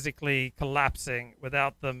them physically collapsing,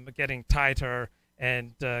 without them getting tighter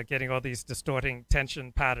and getting all these distorting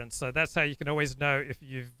tension patterns. So that's how you can always know if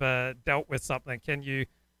you've dealt with something. Can you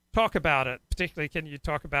talk about it? Particularly, can you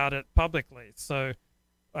talk about it publicly? So,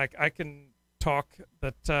 like, I can talk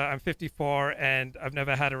that I'm 54 and I've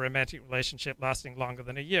never had a romantic relationship lasting longer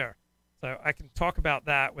than a year. So I can talk about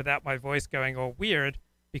that without my voice going all weird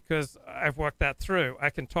because I've worked that through.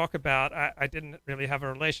 I can talk about I didn't really have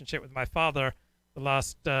a relationship with my father the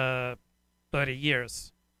last 30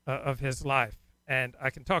 years of his life. And I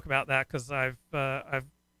can talk about that because I've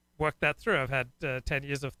worked that through. I've had 10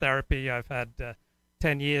 years of therapy. I've had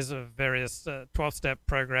 10 years of various 12-step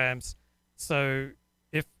programs. So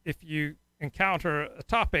if you encounter a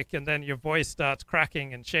topic and then your voice starts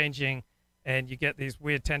cracking and changing and you get these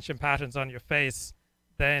weird tension patterns on your face,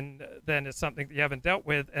 then it's something that you haven't dealt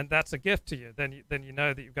with, and that's a gift to you. Then you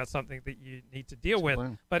know that you've got something that you need to deal with.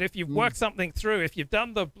 But if you've worked something through, if you've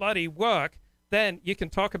done the bloody work, then you can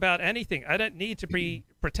talk about anything. I don't need to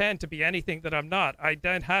pretend to be anything that I'm not. I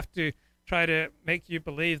don't have to try to make you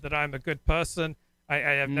believe that I'm a good person. I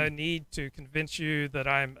have no need to convince you that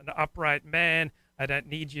I'm an upright man. I don't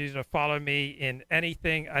need you to follow me in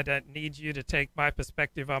anything. I don't need you to take my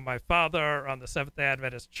perspective on my father or on the Seventh-day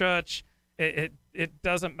Adventist Church. It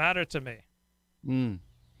doesn't matter to me. Mm.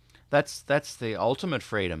 That's the ultimate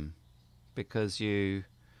freedom, because you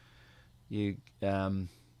get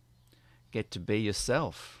to be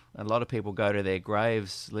yourself. A lot of people go to their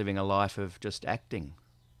graves living a life of just acting.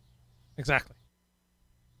 Exactly.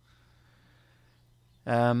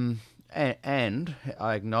 And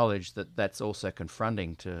I acknowledge that that's also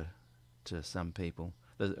confronting to some people.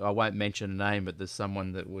 I won't mention a name, but there's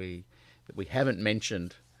someone that we haven't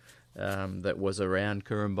mentioned that was around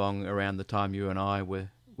Kurumbong around the time you and I were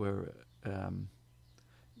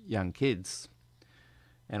young kids,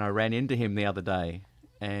 and I ran into him the other day,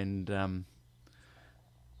 and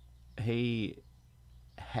he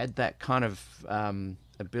had that kind of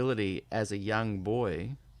ability as a young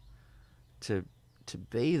boy to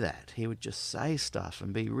be that. He would just say stuff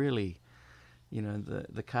and be really,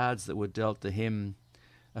 the cards that were dealt to him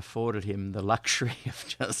afforded him the luxury of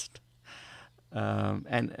just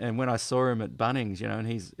and when I saw him at Bunnings, and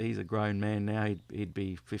he's a grown man now, he'd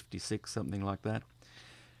be 56, something like that,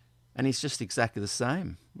 and he's just exactly the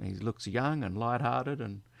same. He looks young and lighthearted,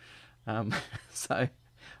 and so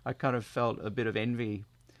I kind of felt a bit of envy,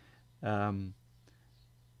 but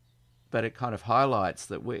it kind of highlights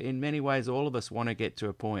that in many ways all of us want to get to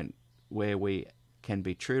a point where we can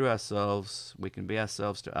be true to ourselves, we can be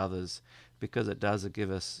ourselves to others, because it does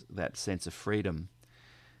give us that sense of freedom.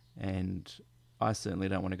 And I certainly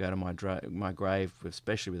don't want to go to my grave,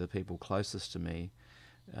 especially with the people closest to me,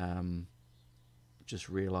 just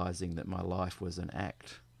realizing that my life was an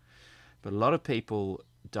act. But a lot of people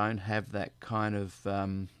don't have that kind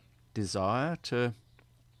of desire to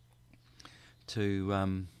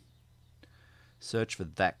search for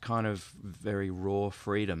that kind of very raw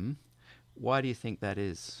freedom. Why do you think that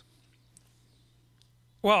is?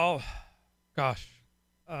 Well, gosh,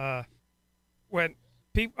 when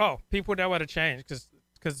people don't want to change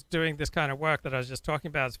because doing this kind of work that I was just talking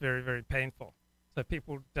about is very, very painful. So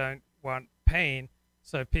people don't want pain.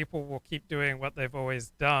 So people will keep doing what they've always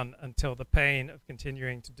done until the pain of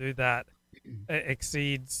continuing to do that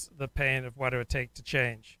exceeds the pain of what it would take to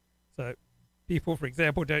change. So people, for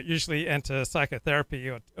example, don't usually enter psychotherapy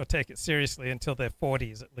or take it seriously until their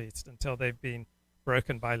 40s, at least, until they've been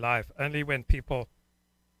broken by life. Only when people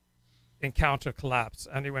encounter collapse,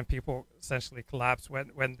 only when people essentially collapse,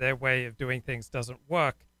 when their way of doing things doesn't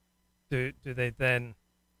work, do they then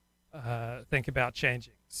think about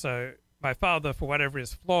changing. So my father, for whatever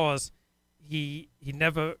his flaws, he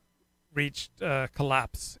never reached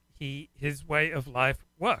collapse. His way of life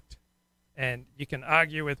worked. And you can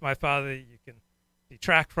argue with my father, you can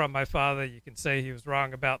detract from my father, you can say he was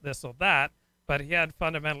wrong about this or that, but he had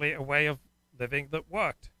fundamentally a way of living that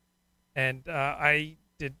worked. And I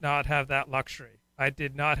did not have that luxury. I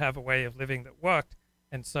did not have a way of living that worked.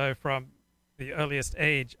 And so from the earliest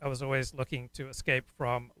age, I was always looking to escape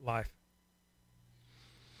from life.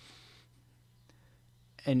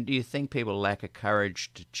 And do you think people lack a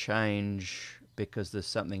courage to change because there's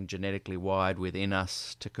something genetically wired within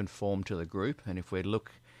us to conform to the group? And if we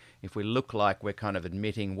look like we're kind of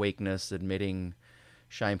admitting weakness, admitting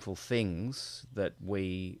shameful things, that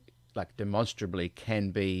we like demonstrably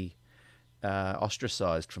can be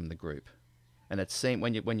ostracized from the group. And it seems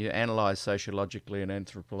when you analyze sociologically and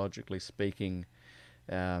anthropologically speaking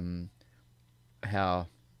how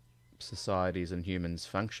societies and humans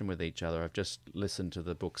function with each other. I've just listened to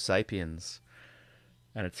the book Sapiens,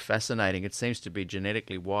 and it's fascinating. It seems to be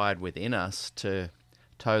genetically wired within us to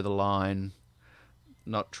toe the line,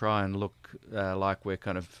 not try and look like we're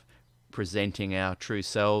kind of presenting our true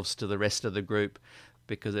selves to the rest of the group,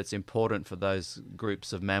 because it's important for those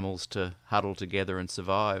groups of mammals to huddle together and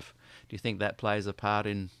survive. Do you think that plays a part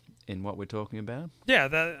in what we're talking about?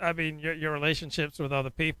 Yeah, I mean, your relationships with other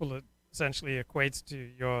people, it essentially equates to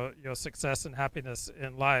your success and happiness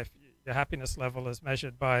in life. Your happiness level is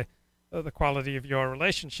measured by the quality of your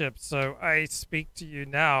relationships. So I speak to you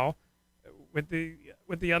now with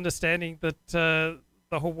the understanding that the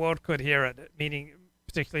whole world could hear it, meaning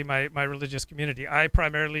particularly my religious community. I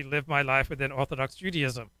primarily live my life within Orthodox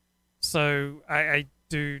Judaism. So I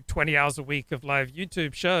do 20 hours a week of live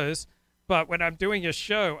YouTube shows, but when I'm doing a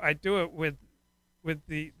show, I do it with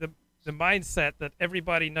the mindset that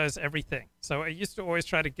everybody knows everything. So I used to always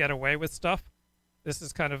try to get away with stuff. This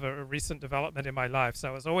is kind of a recent development in my life. So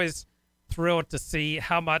I was always thrilled to see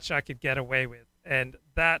how much I could get away with. And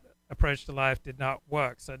that approach to life did not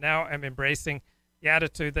work. So now I'm embracing the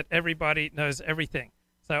attitude that everybody knows everything.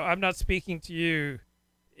 So I'm not speaking to you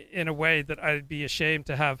in a way that I'd be ashamed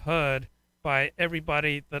to have heard by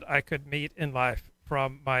everybody that I could meet in life.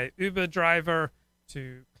 from my Uber driver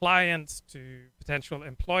to clients to potential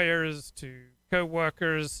employers to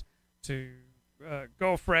co-workers to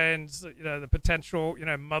girlfriends, the potential,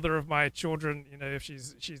 mother of my children, if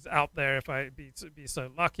she's out there, if I be so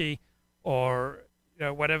lucky, or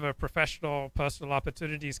whatever professional, personal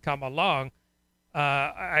opportunities come along.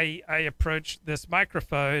 I approach this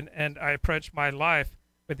microphone and I approach my life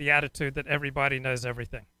with the attitude that everybody knows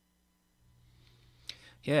everything.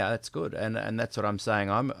 Yeah, that's good, and that's what I'm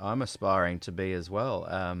saying. I'm aspiring to be as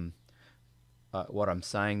well. What I'm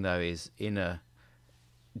saying though is,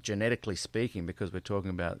 genetically speaking, because we're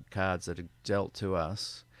talking about cards that are dealt to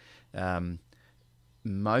us,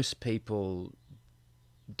 most people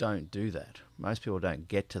don't do that. Most people don't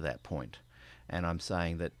get to that point, and I'm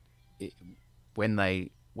saying that when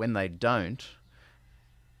they don't,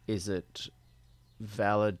 is it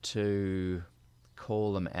valid to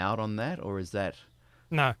call them out on that, or is that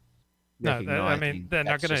no? I mean, they're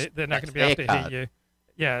not going to be able to hit you.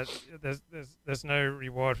 Yeah, there's no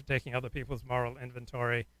reward for taking other people's moral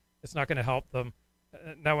inventory. It's not going to help them.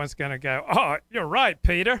 No one's going to go, "Oh, you're right,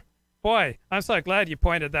 Peter. Boy, I'm so glad you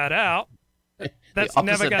pointed that out." That's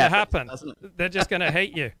never going to happen. They're just going to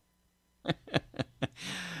hate you.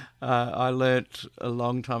 I learnt a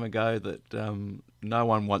long time ago that no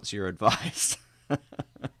one wants your advice,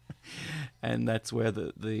 and that's where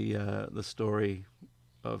the story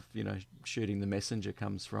of shooting the messenger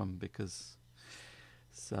comes from. Because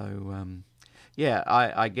yeah,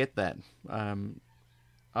 I get that. I'm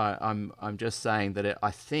just saying that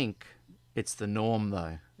I think it's the norm,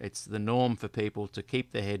 though. It's the norm for people to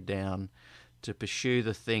keep their head down, to pursue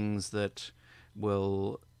the things that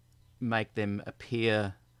will make them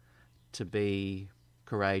appear to be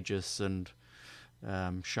courageous and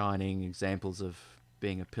shining examples of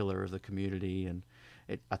being a pillar of the community. And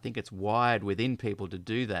I think it's wired within people to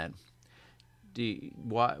do that.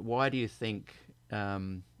 Why do you think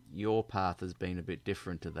your path has been a bit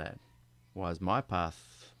different to that? Why is my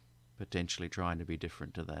path potentially trying to be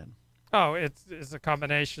different to that? Oh, it's a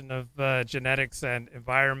combination of genetics and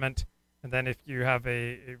environment. And then if you have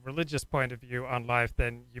a religious point of view on life,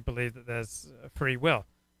 then you believe that there's free will.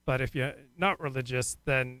 But if you're not religious,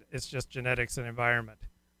 then it's just genetics and environment.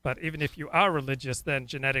 But even if you are religious, then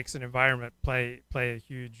genetics and environment play a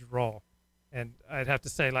huge role. And I'd have to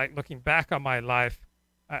say, like, looking back on my life,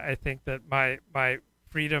 I think that my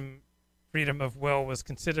freedom of will was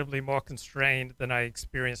considerably more constrained than I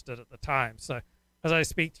experienced it at the time. So as I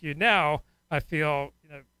speak to you now, I feel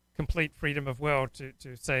complete freedom of will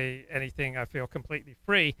to say anything. I feel completely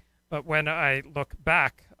free. But when I look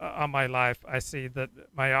back on my life, I see that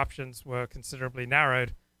my options were considerably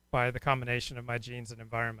narrowed by the combination of my genes and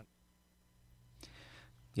environment.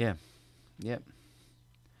 Yeah. Yep.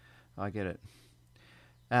 I get it.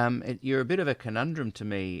 You're a bit of a conundrum to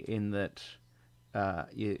me in that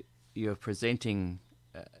you're presenting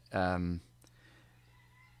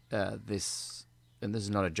this, and this is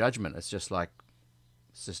not a judgment. It's just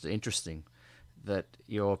interesting that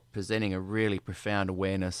you're presenting a really profound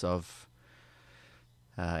awareness of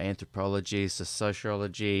anthropology,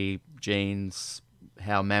 sociology, genes,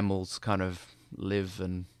 how mammals kind of live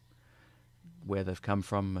and where they've come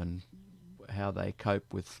from and how they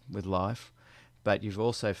cope with life. But you've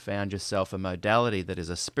also found yourself a modality that is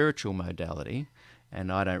a spiritual modality,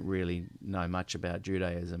 and I don't really know much about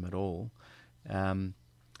Judaism at all.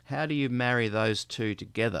 How do you marry those two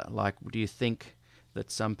together? Like, do you think that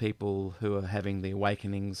some people who are having the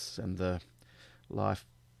awakenings and the life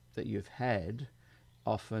that you've had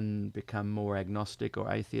often become more agnostic or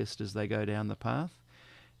atheist as they go down the path?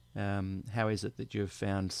 How is it that you've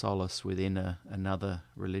found solace within another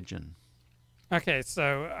religion? Okay,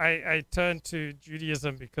 so I turned to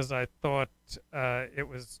Judaism because I thought it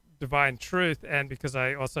was divine truth, and because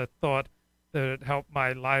I also thought that it helped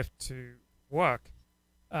my life to work.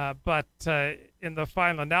 But in the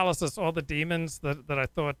final analysis, all the demons that I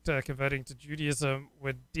thought converting to Judaism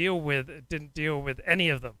would deal with, it didn't deal with any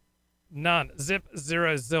of them. None. Zip,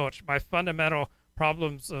 zero, zilch. My fundamental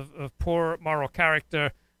problems of poor moral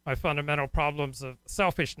character, my fundamental problems of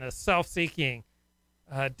selfishness, self-seeking,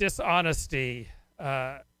 dishonesty,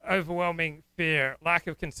 overwhelming fear, lack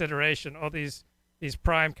of consideration, all these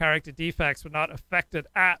prime character defects were not affected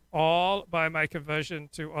at all by my conversion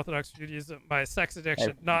to Orthodox Judaism. My sex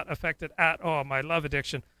addiction, not affected at all. My love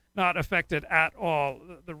addiction, not affected at all.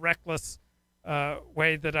 The reckless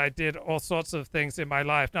way that I did all sorts of things in my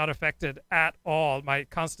life, not affected at all. My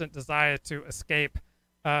constant desire to escape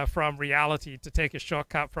from reality, to take a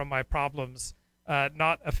shortcut from my problems,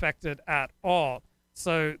 not affected at all.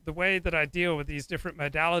 so the way that I deal with these different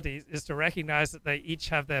modalities is to recognize that they each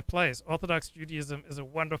have their place. Orthodox Judaism is a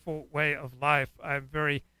wonderful way of life. I'm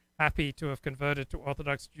very happy to have converted to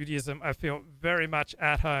Orthodox Judaism. I feel very much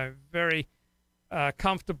at home, very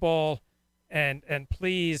comfortable and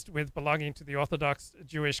pleased with belonging to the Orthodox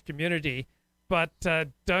Jewish community, but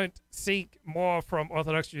don't seek more from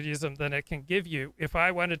Orthodox Judaism than it can give you. If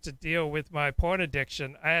I wanted to deal with my porn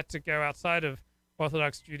addiction, I had to go outside of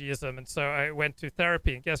Orthodox Judaism, and so I went to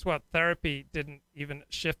therapy. And guess what? Therapy didn't even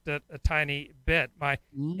shift it a tiny bit. My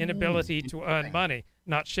inability to earn money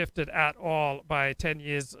not shifted at all by 10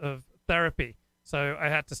 years of therapy. So I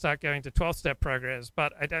had to start going to 12-step programs,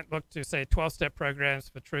 but I don't look to, say, 12-step programs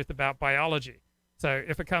for truth about biology. So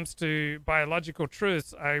if it comes to biological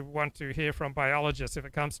truths, I want to hear from biologists. If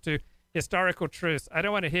it comes to historical truths, I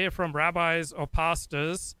don't want to hear from rabbis or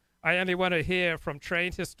pastors. I only want to hear from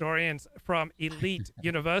trained historians from elite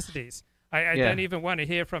universities. I don't even want to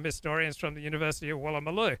hear from historians from the University of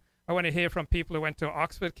Woolloomooloo. I want to hear from people who went to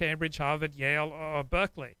Oxford, Cambridge, Harvard, Yale, or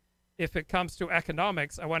Berkeley. If it comes to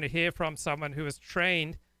economics, I want to hear from someone who is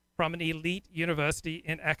trained from an elite university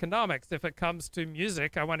in economics. If it comes to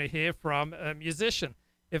music, I want to hear from a musician.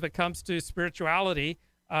 If it comes to spirituality,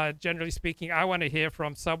 generally speaking, I want to hear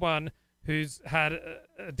from someone who's had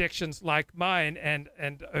addictions like mine and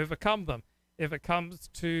overcome them. If it comes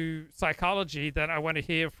to psychology, then I want to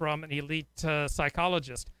hear from an elite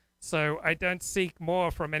psychologist. So I don't seek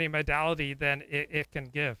more from any modality than it can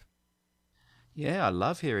give. Yeah, I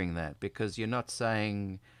love hearing that, because you're not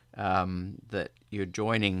saying that you're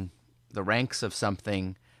joining the ranks of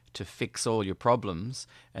something to fix all your problems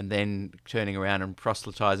and then turning around and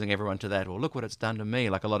proselytizing everyone to that. Well, look what it's done to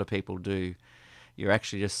me, like a lot of people do. You're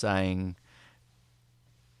actually just saying,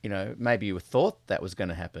 maybe you thought that was going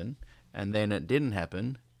to happen and then it didn't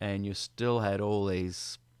happen, and you still had all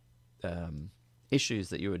these issues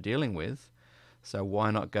that you were dealing with. So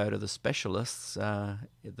why not go to the specialists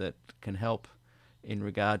that can help in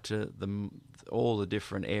regard to all the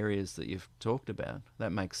different areas that you've talked about?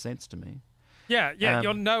 That makes sense to me. Yeah,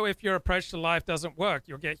 you'll know if your approach to life doesn't work.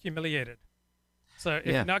 You'll get humiliated. So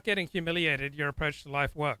if you're not getting humiliated, your approach to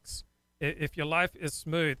life works. If your life is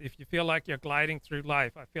smooth, if you feel like you're gliding through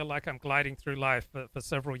life, I feel like I'm gliding through life for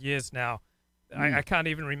several years now. I can't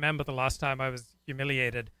even remember the last time I was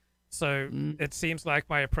humiliated. So it seems like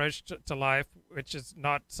my approach to life, which is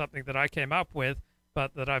not something that I came up with,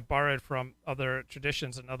 but that I've borrowed from other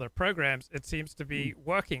traditions and other programs, it seems to be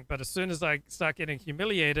working. But as soon as I start getting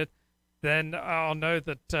humiliated, then I'll know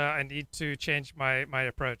that I need to change my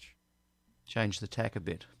approach. Change the tack a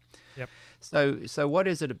bit. Yep. So what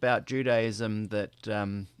is it about Judaism that,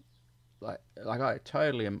 like I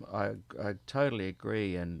totally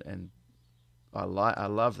agree, and I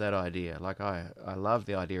love that idea. Like I love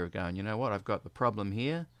the idea of going, you know what, I've got the problem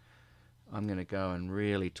here. I'm going to go and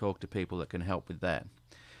really talk to people that can help with that.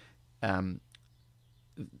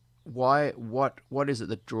 What is it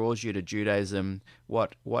that draws you to Judaism?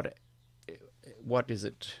 What is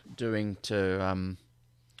it doing to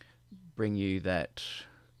bring you that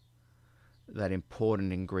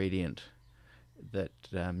important ingredient that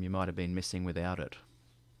you might have been missing without it?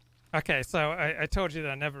 Okay, so I told you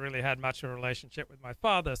that I never really had much of a relationship with my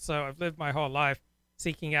father, so I've lived my whole life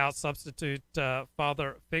seeking out substitute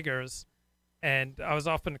father figures, and I was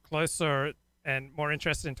often closer and more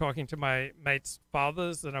interested in talking to my mates'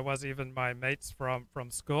 fathers than I was even my mates from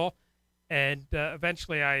school. And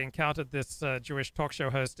eventually I encountered this Jewish talk show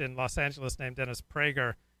host in Los Angeles named Dennis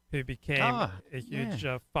Prager, who became a huge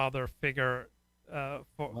father figure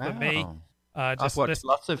for me. I've watched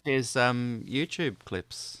lots of his YouTube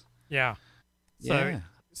clips. Yeah.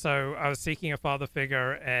 So I was seeking a father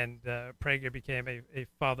figure, and Prager became a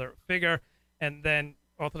father figure. And then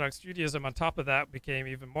Orthodox Judaism, on top of that, became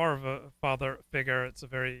even more of a father figure. It's a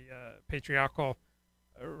very patriarchal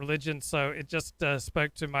religion, so it just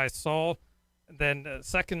spoke to my soul. And then the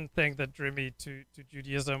second thing that drew me to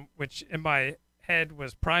Judaism, which in my head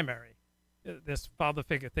was primary, this father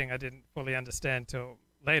figure thing I didn't fully understand till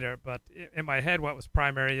later, but in my head what was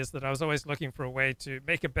primary is that I was always looking for a way to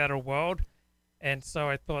make a better world. And so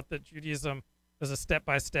I thought that Judaism was a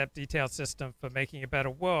step-by-step detailed system for making a better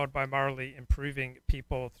world by morally improving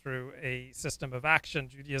people through a system of action.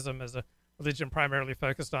 Judaism is a religion primarily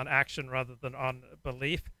focused on action rather than on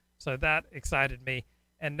belief. So that excited me.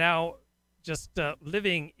 And now just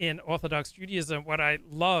living in Orthodox Judaism, what I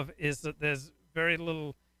love is that there's very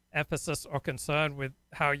little emphasis or concern with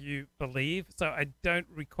how you believe. So I don't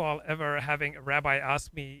recall ever having a rabbi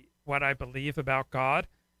ask me what I believe about God.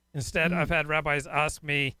 Instead, I've had rabbis ask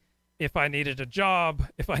me if I needed a job,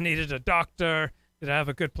 if I needed a doctor, did I have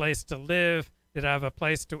a good place to live, Did I have a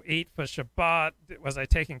place to eat for Shabbat? Was I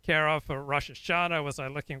taken care of for Rosh Hashanah? Was I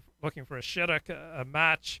looking for a shidduch, a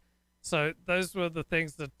match? So those were the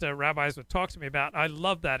things that rabbis would talk to me about. I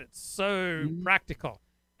love that. It's so practical,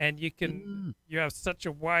 and you have such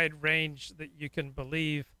a wide range that you can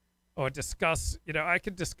believe or discuss. I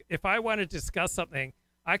can if I want to discuss something,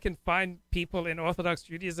 I can find people in Orthodox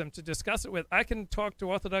Judaism to discuss it with. I can talk to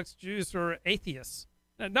Orthodox Jews who are atheists.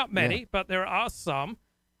 Not many, but there are some.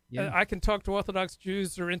 I can talk to Orthodox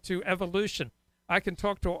Jews who are into evolution. I can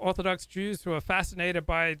talk to Orthodox Jews who are fascinated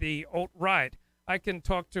by the alt-right. I can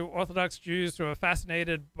talk to Orthodox Jews who are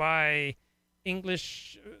fascinated by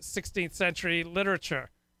English 16th century literature.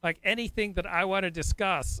 Like anything that I want to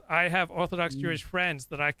discuss, I have Orthodox Jewish friends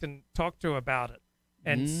that I can talk to about it.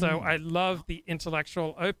 And so I love the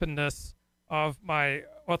intellectual openness of my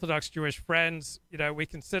Orthodox Jewish friends. We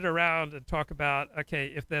can sit around and talk about, okay,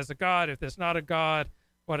 if there's a God, if there's not a God,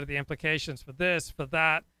 what are the implications for this, for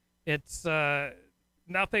that? It's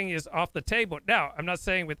nothing is off the table. Now, I'm not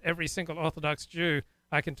saying with every single Orthodox Jew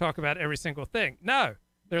I can talk about every single thing. No,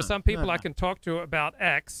 there are some people I can talk to about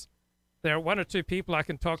X. There are one or two people I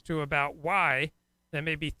can talk to about Y. There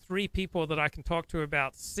may be 3 people that I can talk to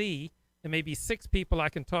about C. There may be 6 people I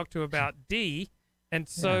can talk to about D. And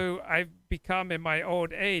so I've become, in my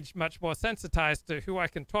old age, much more sensitized to who I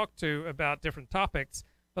can talk to about different topics,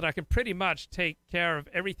 but I can pretty much take care of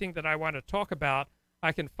everything that I want to talk about.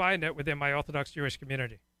 I can find it within my Orthodox Jewish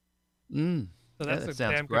community. So that's a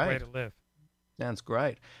damn good way to live. Sounds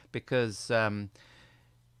great, because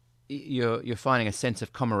you're finding a sense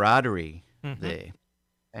of camaraderie there.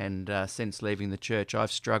 And since leaving the church,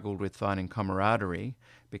 I've struggled with finding camaraderie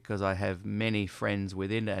because I have many friends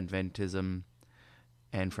within Adventism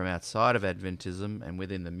and from outside of Adventism and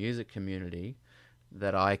within the music community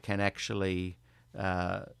that I can actually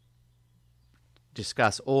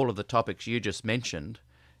discuss all of the topics you just mentioned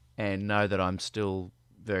and know that I'm still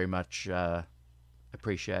very much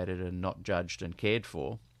appreciated and not judged and cared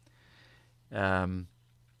for. Sorry,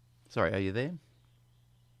 are you there?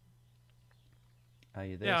 Are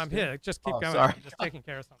you there? Yeah, I'm still? here. Just keep going. Sorry. I'm just taking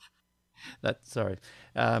care of something. Sorry.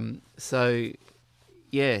 So,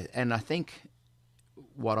 yeah, and I think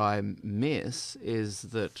what I miss is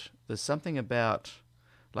that there's something about,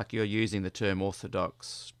 like you're using the term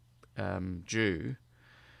Orthodox Jew,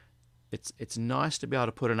 it's nice to be able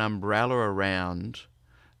to put an umbrella around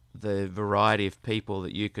the variety of people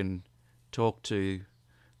that you can talk to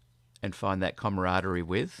and find that camaraderie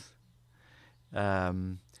with.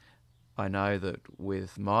 I know that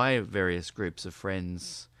with my various groups of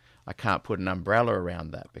friends, I can't put an umbrella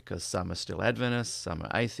around that because some are still Adventists, some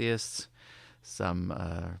are atheists, some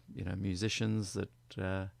are, musicians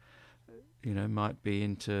that, might be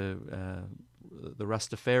into the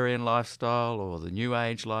Rastafarian lifestyle or the New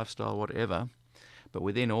Age lifestyle, whatever. But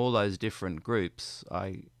within all those different groups,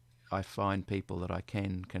 I find people that I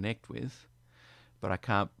can connect with, but I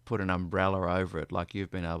can't put an umbrella over it like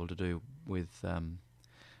you've been able to do with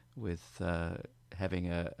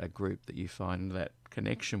having a group that you find that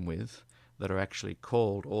connection with that are actually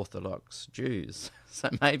called Orthodox Jews. So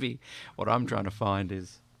maybe what I'm trying to find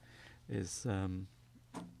is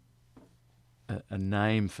a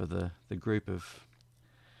name for the group of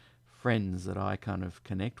friends that I kind of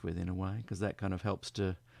connect with in a way, because that kind of helps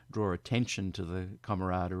to draw attention to the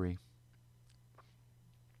camaraderie.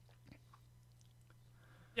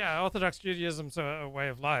 Yeah, Orthodox Judaism's a way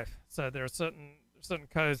of life. So there are certain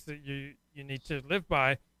codes that you need to live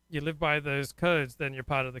by. You live by those codes, then you're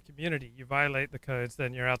part of the community. You violate the codes,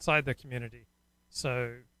 then you're outside the community.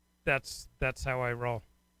 So that's how I roll.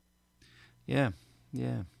 Yeah.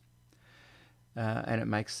 And it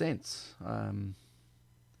makes sense.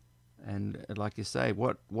 And like you say,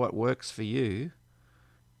 what works for you,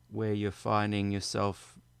 where you're finding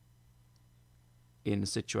yourself in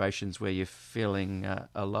situations where you're feeling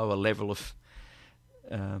a lower level of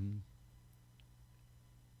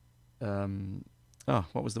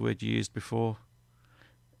what was the word you used before?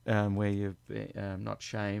 Where you've not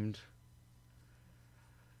shamed.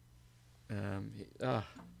 Can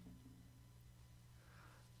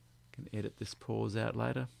edit this pause out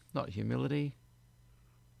later. Not humility.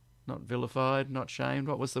 Not vilified. Not shamed.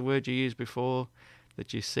 What was the word you used before?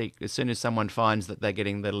 That you seek. As soon as someone finds that they're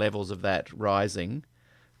getting the levels of that rising,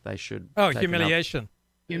 they should. Humiliation.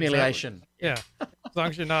 Humiliation. Yeah. As long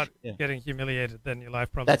as you're not getting humiliated, then your life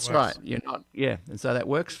probably works. That's right. You're not. Yeah, and so that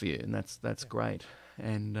works for you, and that's great.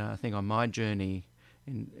 And I think on my journey,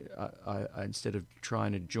 I instead of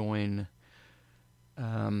trying to join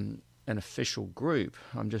an official group,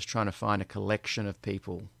 I'm just trying to find a collection of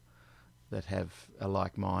people that have a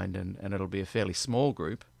like mind, and it'll be a fairly small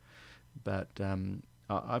group, but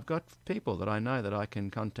I've got people that I know that I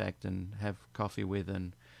can contact and have coffee with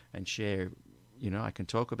and share. I can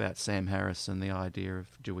talk about Sam Harris and the idea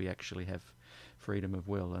of, do we actually have freedom of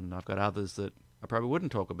will? And I've got others that I probably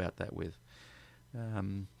wouldn't talk about that with.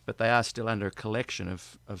 But they are still under a collection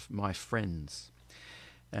of my friends.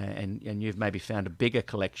 And you've maybe found a bigger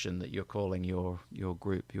collection that you're calling your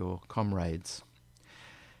group, your comrades.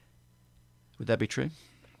 Would that be true?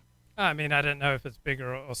 I mean, I don't know if it's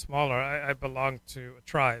bigger or smaller. I belong to a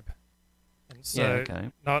tribe. And so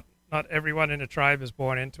okay. Not everyone in a tribe is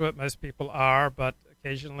born into it. Most people are, but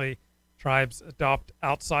occasionally tribes adopt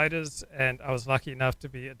outsiders, and I was lucky enough to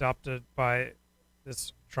be adopted by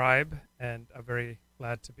this tribe, and I'm very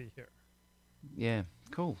glad to be here. Yeah,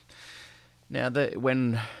 cool. Now,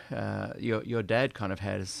 when your dad kind of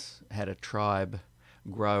had a tribe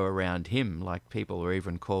grow around him, like people were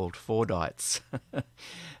even called Fordites.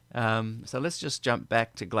 So let's just jump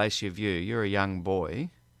back to Glacier View. You're a young boy.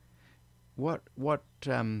 What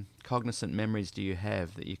cognizant memories do you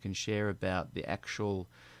have that you can share about the actual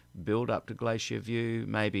build up to Glacier View?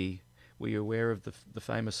 Maybe were you aware of the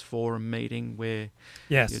famous forum meeting where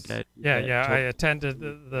yes, your dad? Yeah. I attended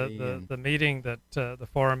the meeting, the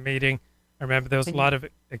forum meeting. I remember there was a lot of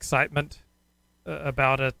excitement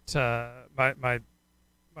about it. My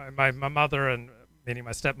mother, and meaning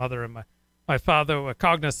my stepmother and my father, were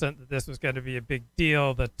cognizant that this was going to be a big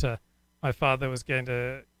deal. That my father was going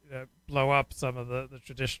to blow up some of the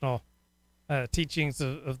traditional teachings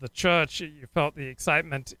of the church. You felt the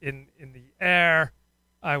excitement in the air.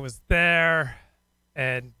 I was there,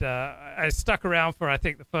 and I stuck around for, I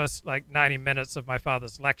think, the first 90 minutes of my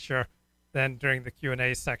father's lecture. Then during the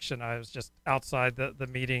Q&A section, I was just outside the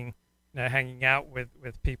meeting, hanging out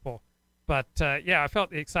with people. But I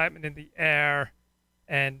felt the excitement in the air.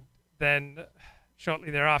 And then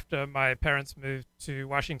shortly thereafter, my parents moved to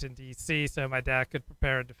Washington, D.C., so my dad could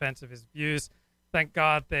prepare a defense of his views. Thank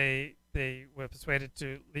God they were persuaded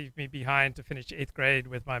to leave me behind to finish 8th grade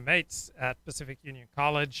with my mates at Pacific Union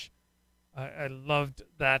College. I loved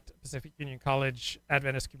that Pacific Union College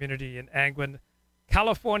Adventist community in Angwin.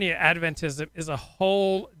 California Adventism is a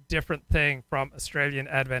whole different thing from Australian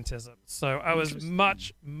Adventism. So I was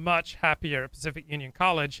much, much happier at Pacific Union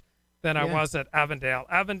College than I was at Avondale.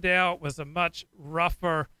 Avondale was a much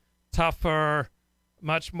rougher, tougher,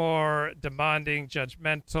 much more demanding,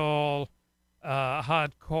 judgmental,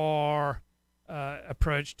 hardcore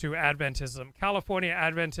approach to Adventism. California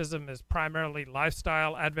Adventism is primarily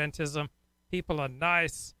lifestyle Adventism. People are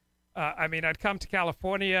nice. I'd come to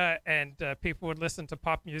California and people would listen to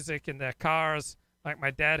pop music in their cars. Like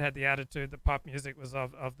my dad had the attitude that pop music was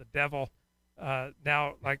of the devil.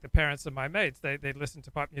 Now, like the parents of my mates, they listen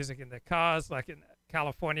to pop music in their cars. Like in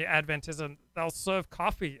California Adventism, they'll serve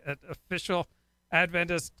coffee at official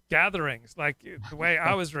Adventist gatherings. Like the way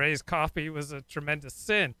I was raised, coffee was a tremendous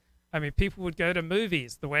sin. People would go to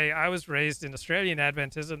movies. The way I was raised in Australian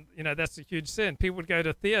Adventism, that's a huge sin. People would go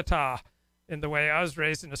to theatre. In the way I was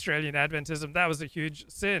raised in Australian Adventism, that was a huge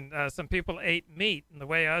sin. Some people ate meat. In the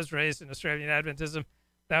way I was raised in Australian Adventism,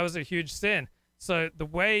 that was a huge sin. So the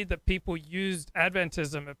way that people used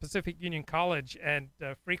Adventism at Pacific Union College and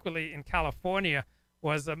frequently in California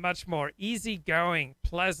was a much more easygoing,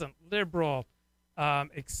 pleasant, liberal,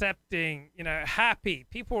 accepting, happy.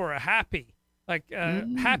 People were happy.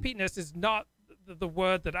 Happiness is not the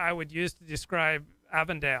word that I would use to describe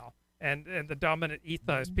Avondale and the dominant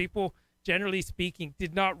ethos. People, generally speaking,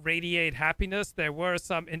 did not radiate happiness. There were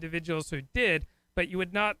some individuals who did, but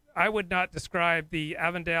I would not describe the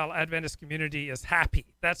Avondale Adventist community as happy.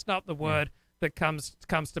 That's not the word that comes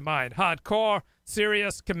to mind. Hardcore,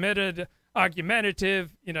 serious, committed,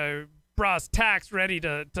 argumentative, brass tacks, ready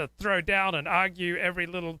to throw down and argue every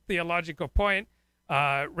little theological point,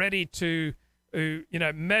 ready to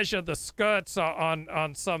measure the skirts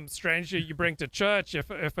on some stranger you bring to church.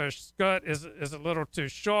 If a skirt is a little too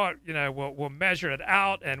short, we'll measure it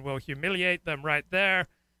out and we'll humiliate them right there.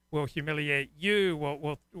 We'll humiliate you.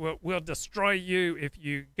 We'll destroy you if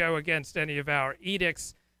you go against any of our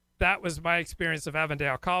edicts. That was my experience of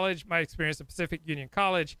Avondale College. My experience of Pacific Union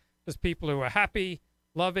College was people who were happy,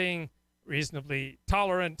 loving, reasonably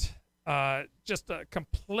tolerant, just a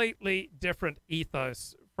completely different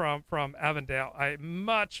ethos from Avondale. I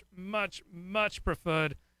much, much, much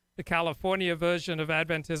preferred the California version of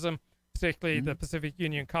Adventism, particularly the Pacific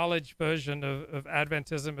Union College version of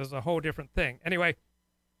Adventism is a whole different thing. Anyway,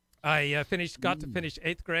 I got to finish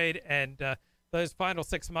 8th grade, and those final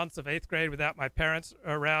 6 months of 8th grade without my parents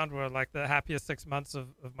around were like the happiest 6 months of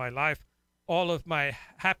my life. All of my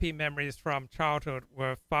happy memories from childhood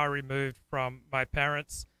were far removed from my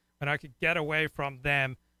parents. When I could get away from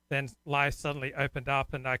them, then life suddenly opened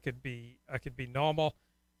up and I could be normal.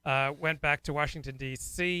 Went back to Washington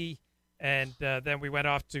D.C. and then we went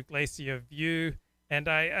off to Glacier View. And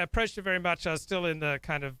I approached it very much. I was still in the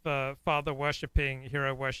kind of father worshiping,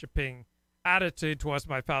 hero worshiping attitude towards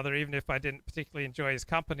my father, even if I didn't particularly enjoy his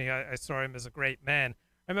company. I saw him as a great man.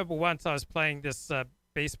 I remember once I was playing this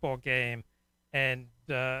baseball game, and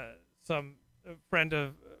some friend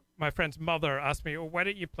of my friend's mother asked me, "Oh, why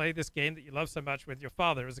don't you play this game that you love so much with your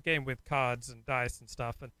father?" It was a game with cards and dice and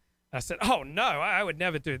stuff. And I said, "Oh no, I would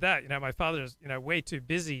never do that. My father is way too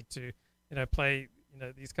busy to play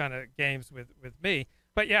these kind of games with me."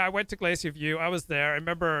 But yeah, I went to Glacier View. I was there. I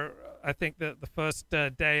remember, I think the first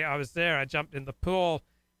day I was there, I jumped in the pool,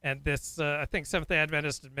 and this I think Seventh-day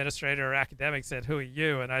Adventist administrator or academic said, "Who are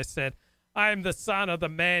you?" And I said, "I'm the son of the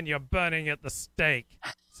man you're burning at the stake."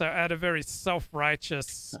 So I had a very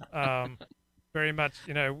self-righteous, very much,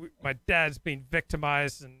 my dad's been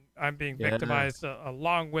victimized and I'm being victimized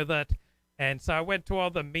along with it. And so I went to all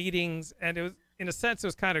the meetings, and it was, in a sense, it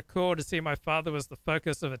was kind of cool to see my father was the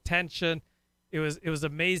focus of attention. It was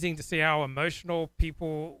amazing to see how emotional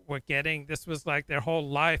people were getting. This was like their whole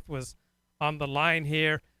life was on the line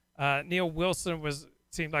here. Neil Wilson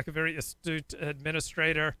seemed like a very astute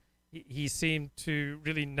administrator. He seemed to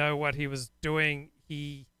really know what he was doing.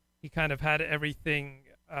 He kind of had everything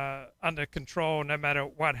under control, no matter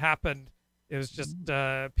what happened. It was just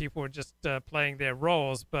people were just playing their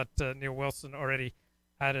roles, but Neil Wilson already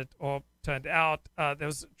had it all turned out. There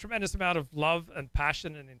was a tremendous amount of love and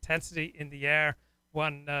passion and intensity in the air.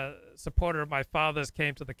 One supporter of my father's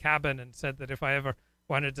came to the cabin and said that if I ever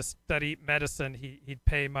wanted to study medicine, he'd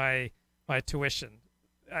pay my tuition.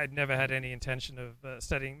 I'd never had any intention of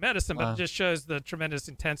studying medicine, but it just shows the tremendous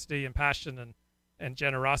intensity and passion and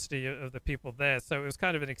generosity of the people there. So it was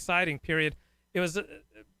kind of an exciting period. It was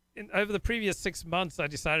over the previous 6 months, I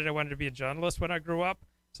decided I wanted to be a journalist when I grew up.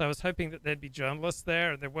 So I was hoping that there'd be journalists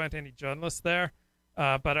there, and there weren't any journalists there.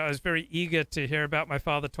 But I was very eager to hear about my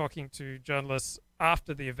father talking to journalists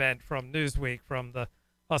after the event, from Newsweek, from the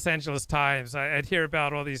Los Angeles Times. I'd hear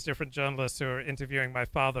about all these different journalists who were interviewing my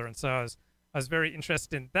father, and so I was very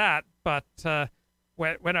interested in that. But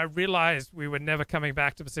when I realized we were never coming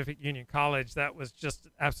back to Pacific Union College, that was just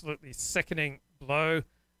an absolutely sickening blow.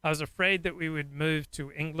 I was afraid that we would move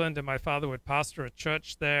to England and my father would pastor a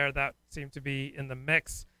church there. That seemed to be in the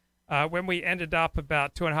mix. When we ended up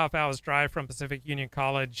about 2.5 hours drive from Pacific Union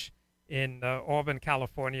College in Auburn,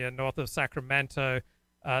 California, north of Sacramento,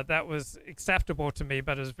 that was acceptable to me,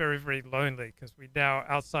 but it was very, very lonely because we now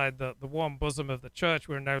outside the warm bosom of the church.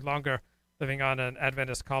 We're no longer living on an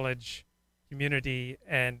Adventist college community,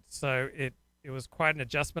 and so it was quite an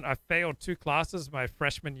adjustment. I failed 2 classes my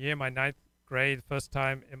freshman year, my 9th grade, first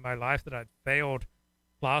time in my life that I'd failed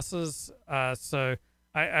classes. So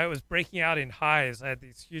I was breaking out in hives. I had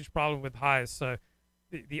this huge problem with hives. So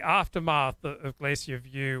the aftermath of Glacier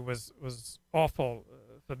View was awful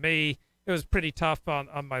for me. It was pretty tough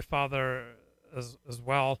on my father as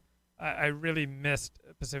well. I really missed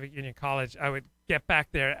Pacific Union College. I would get back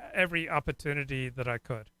there every opportunity that I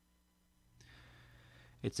could.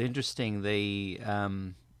 It's interesting, the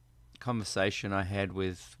conversation I had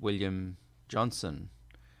with William Johnson,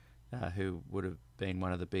 who would have been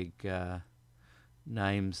one of the big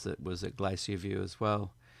names that was at Glacier View as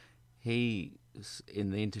well. He,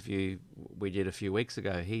 in the interview we did a few weeks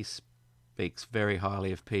ago, he speaks very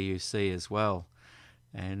highly of PUC as well.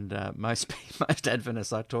 And most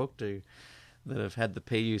Adventists I talk to that have had the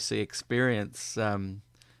PUC experience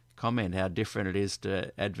comment how different it is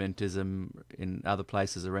to Adventism in other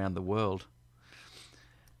places around the world.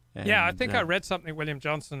 And, yeah, I think I read something William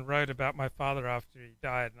Johnson wrote about my father after he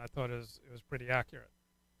died, and I thought it was pretty accurate.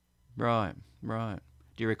 Right. Do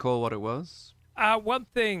you recall what it was? One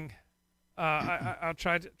thing, I'll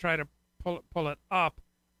try to pull it up,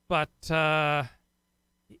 but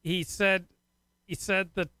he said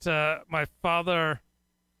that my father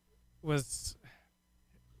was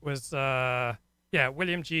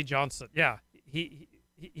William G. Johnson. Yeah, he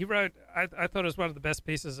wrote. I thought it was one of the best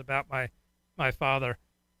pieces about my father,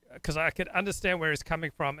 because I could understand where he's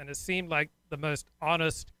coming from, and it seemed like the most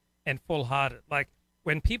honest and full-hearted. Like,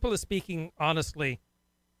 when people are speaking honestly,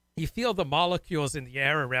 you feel the molecules in the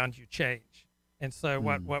air around you change. And so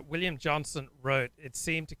what William Johnson wrote, it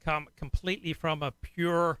seemed to come completely from a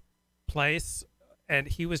pure place, and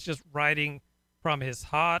he was just writing from his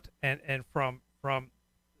heart and from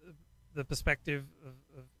the perspective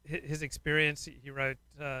of his experience. He wrote,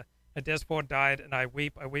 Des Ford died, and I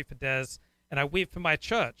weep for Des, and I weep for my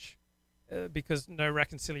church, because no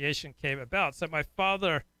reconciliation came about. So my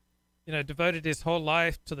father devoted his whole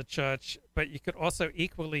life to the church, but you could also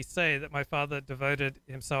equally say that my father devoted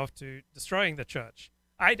himself to destroying the church.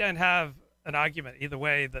 I don't have an argument either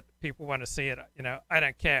way that people want to see it. I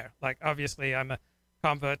don't care. Like, obviously, I'm a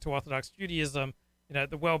convert to Orthodox Judaism.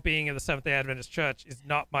 The well-being of the Seventh-day Adventist Church is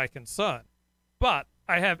not my concern. But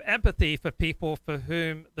I have empathy for people for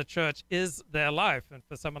whom the church is their life. And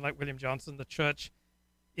for someone like William Johnson, the church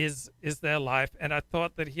is their life. And I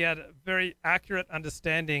thought that he had a very accurate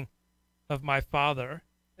understanding of my father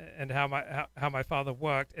and how my father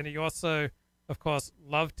worked. And he also, of course,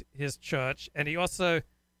 loved his church. And he also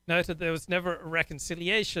noted there was never a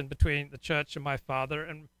reconciliation between the church and my father.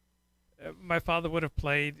 And my father would have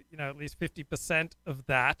played, at least 50% of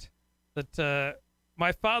that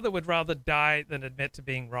my father would rather die than admit to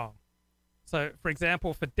being wrong. So, for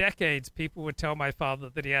example, for decades, people would tell my father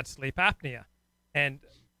that he had sleep apnea. And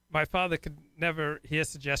my father could never hear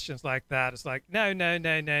suggestions like that. It's like, no, no,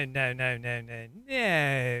 no, no, no, no, no, no,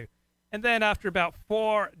 no. And then after about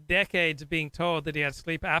 4 decades of being told that he had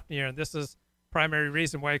sleep apnea, and this is primary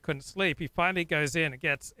reason why he couldn't sleep, he finally goes in and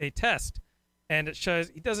gets a test. And it shows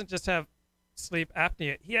he doesn't just have sleep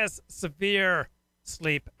apnea, he has severe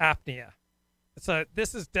sleep apnea. So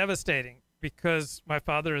this is devastating because my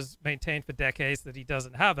father has maintained for decades that he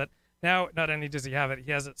doesn't have it. Now, not only does he have it,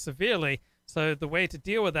 he has it severely. So the way to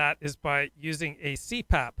deal with that is by using a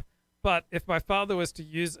CPAP. But if my father was to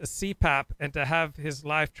use a CPAP and to have his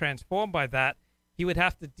life transformed by that, he would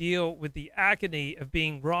have to deal with the agony of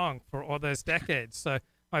being wrong for all those decades. So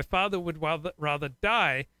my father would rather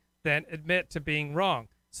die than admit to being wrong.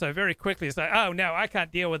 So very quickly, it's like, oh, no, I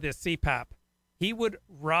can't deal with this CPAP. He would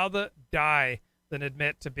rather die than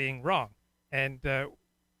admit to being wrong. And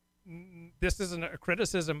this isn't a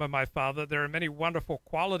criticism of my father. There are many wonderful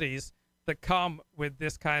qualities that come with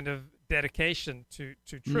this kind of dedication to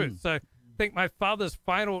truth. So I think my father's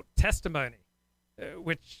final testimony,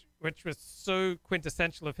 which was so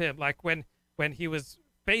quintessential of him, like when he was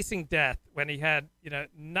facing death, when he had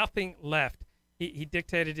nothing left, he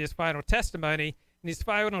dictated his final testimony, and his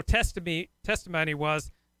final testimony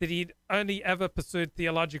was that he'd only ever pursued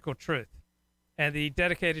theological truth, and he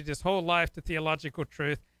dedicated his whole life to theological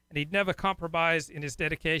truth, and he'd never compromised in his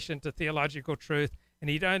dedication to theological truth, and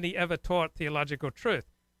he'd only ever taught theological truth.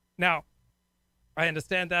 Now, I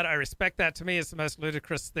understand that. I respect that. To me, it's the most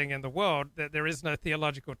ludicrous thing in the world, that there is no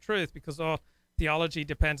theological truth because all theology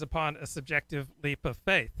depends upon a subjective leap of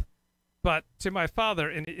faith. But to my father,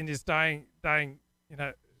 in his dying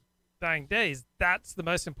days, that's the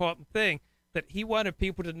most important thing, that he wanted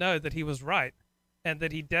people to know that he was right and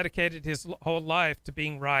that he dedicated his whole life to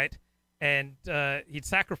being right, and he'd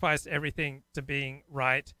sacrificed everything to being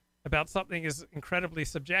right about something as incredibly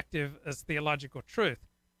subjective as theological truth.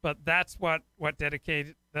 But that's what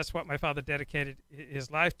my father dedicated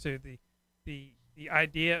his life to. The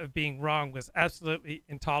idea of being wrong was absolutely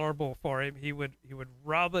intolerable for him. He would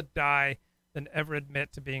rather die than ever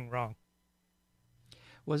admit to being wrong.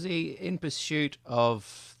 Was he in pursuit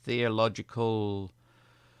of theological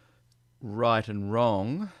right and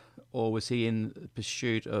wrong, or was he in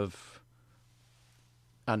pursuit of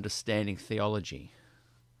understanding theology?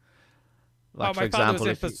 Like, my father was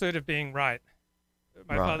in pursuit of being right.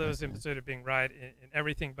 My father was in pursuit of being right in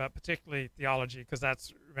everything, but particularly theology, because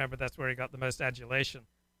that's where he got the most adulation.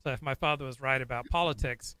 So if my father was right about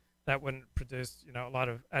politics, that wouldn't produce a lot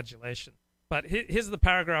of adulation. But here's the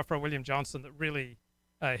paragraph from William Johnson that really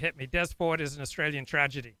hit me. Des Ford is an Australian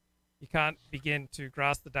tragedy. You can't begin to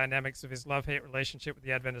grasp the dynamics of his love-hate relationship with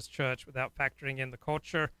the Adventist Church without factoring in the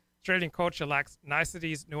culture. Australian culture lacks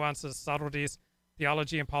niceties, nuances, subtleties.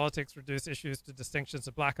 Theology and politics reduce issues to distinctions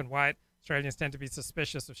of black and white. Australians tend to be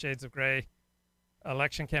suspicious of shades of grey.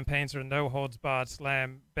 Election campaigns are a no-holds-barred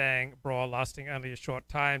slam, bang, brawl lasting only a short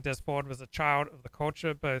time. Des Ford was a child of the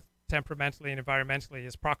culture, both temperamentally and environmentally.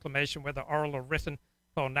 His proclamation, whether oral or written,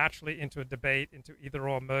 fell naturally into a debate, into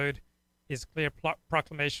either-or mode. His clear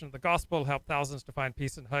proclamation of the gospel helped thousands to find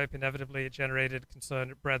peace and hope. Inevitably, it generated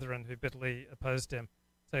concerned brethren who bitterly opposed him.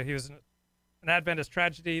 So he was an Adventist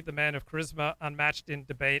tragedy, the man of charisma, unmatched in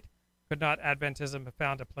debate. Could not Adventism have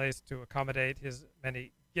found a place to accommodate his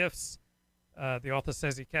many gifts? The author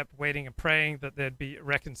says he kept waiting and praying that there'd be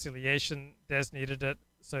reconciliation. Des needed it,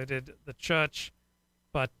 so did the church,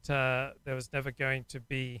 but there was never going to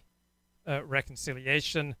be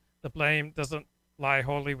reconciliation. The blame doesn't lie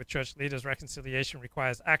wholly with church leaders. Reconciliation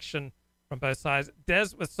requires action from both sides. Des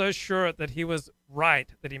was so sure that he was right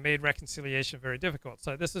that he made reconciliation very difficult.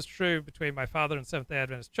 So this is true between my father and Seventh-day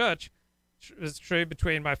Adventist Church. It's true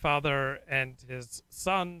between my father and his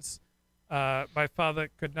sons. My father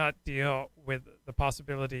could not deal with the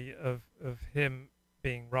possibility of him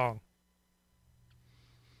being wrong.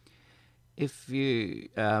 if you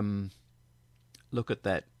look at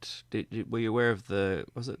that, were you aware of the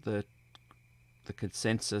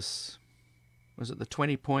consensus? Was it the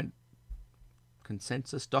 20-point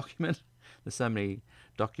consensus document? There's so many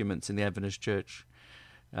documents in the Adventist Church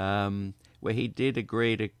where he did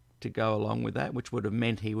agree to go along with that, which would have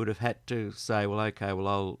meant he would have had to say, well, okay,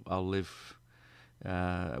 well, I'll live,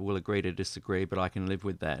 we'll agree to disagree, but I can live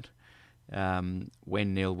with that.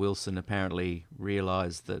 When Neil Wilson apparently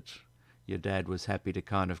realised that your dad was happy to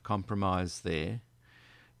kind of compromise there,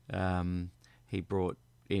 he brought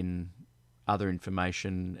in other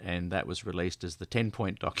information, and that was released as the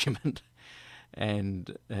 10-point document.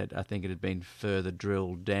 And I think it had been further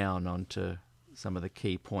drilled down onto some of the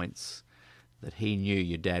key points that he knew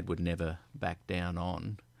your dad would never back down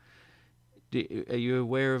on. Are you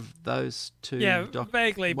aware of those two? Yeah,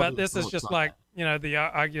 vaguely, but this is just like the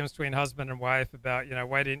arguments between husband and wife about,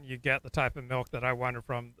 why didn't you get the type of milk that I wanted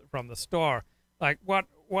from the store? Like what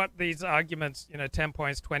these arguments, 10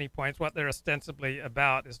 points, 20 points, what they're ostensibly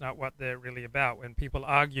about is not what they're really about. When people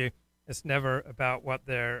argue, it's never about what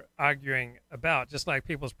they're arguing about. Just like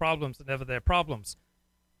people's problems are never their problems.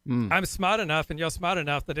 I'm smart enough and you're smart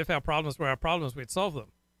enough that if our problems were our problems, we'd solve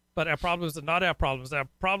them. But our problems are not our problems. Our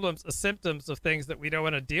problems are symptoms of things that we don't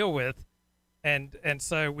want to deal with. And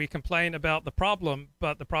so we complain about the problem,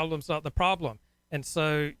 but the problem's not the problem. And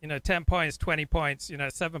so, 10 points, 20 points,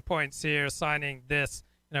 7 points here, signing this,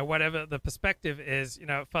 whatever the perspective is,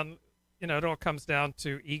 fun, it all comes down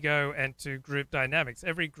to ego and to group dynamics.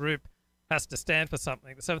 Every group has to stand for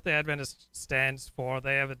something. The Seventh-day Adventist stands for,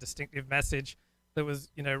 they have a distinctive message that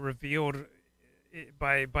was, revealed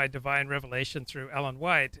by divine revelation through Ellen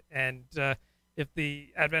White. And if the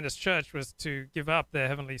Adventist Church was to give up their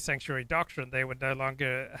heavenly sanctuary doctrine, they would no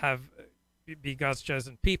longer be God's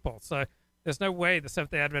chosen people. So there's no way the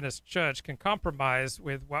Seventh-day Adventist Church can compromise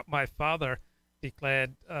with what my father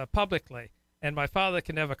declared publicly. And my father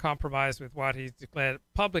can never compromise with what he's declared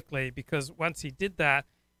publicly, because once he did that,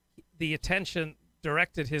 the attention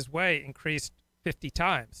directed his way increased 50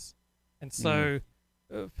 times. And so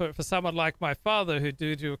for someone like my father, who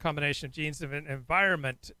due to a combination of genes and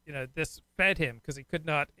environment, this fed him because he could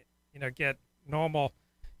not, get normal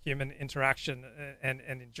human interaction and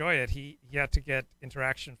enjoy it. He had to get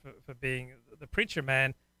interaction for being the preacher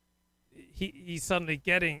man. He's suddenly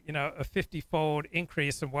getting, a 50-fold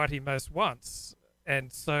increase in what he most wants.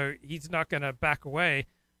 And so he's not going to back away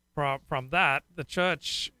from that. The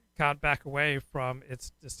church can't back away from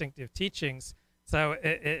its distinctive teachings. So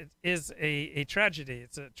it is a tragedy.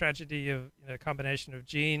 It's a tragedy of a combination of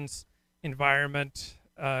genes, environment,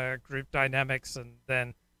 group dynamics, and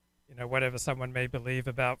then, whatever someone may believe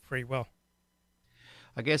about free will.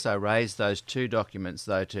 I guess I raised those two documents,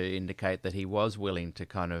 though, to indicate that he was willing to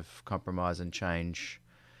kind of compromise and change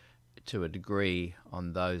to a degree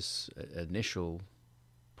on those initial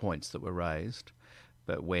points that were raised.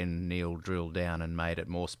 But when Neil drilled down and made it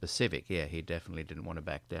more specific, he definitely didn't want to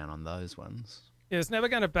back down on those ones. He was never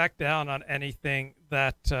going to back down on anything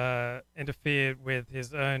that interfered with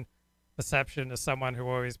his own perception as someone who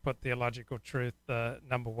always put theological truth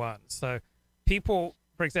number one. So people,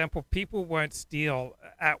 for example, people won't steal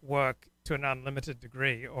at work to an unlimited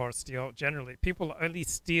degree, or steal generally. People only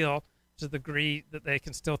steal to the degree that they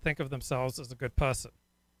can still think of themselves as a good person.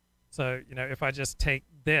 So, if I just take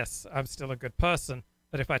this, I'm still a good person.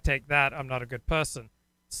 But if I take that, I'm not a good person.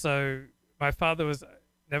 So my father was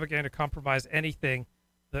never going to compromise anything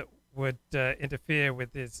that would interfere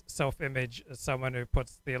with his self-image as someone who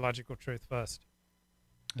puts theological truth first.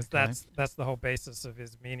 Okay. That's the whole basis of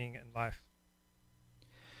his meaning in life.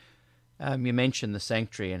 You mentioned the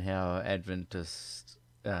sanctuary and how Adventists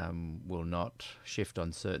will not shift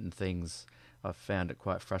on certain things. I've found it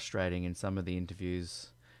quite frustrating in some of the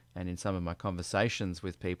interviews and in some of my conversations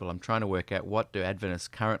with people. I'm trying to work out, what do Adventists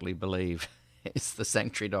currently believe is the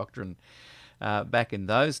sanctuary doctrine. Back in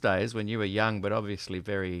those days, when you were young, but obviously a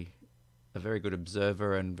very good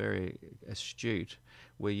observer and very astute,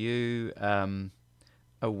 were you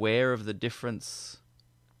aware of the difference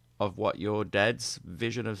of what your dad's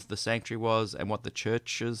vision of the sanctuary was and what the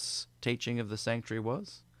church's teaching of the sanctuary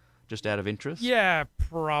was, just out of interest? Yeah,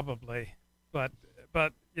 probably. But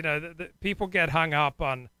the people get hung up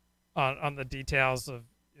on the details of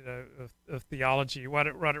of theology. What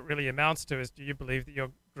it really amounts to is, do you believe that your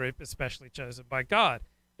group is specially chosen by God?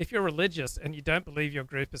 If you're religious and you don't believe your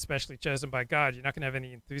group is specially chosen by God, you're not going to have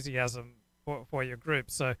any enthusiasm for your group.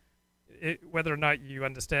 So whether or not you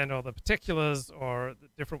understand all the particulars or the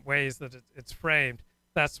different ways that it's framed,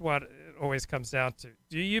 that's what it always comes down to.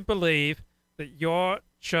 Do you believe that your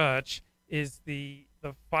church is the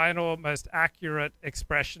the final, most accurate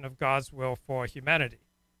expression of God's will for humanity.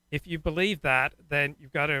 If you believe that, then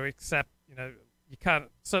you've got to accept, you can't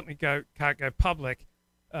go public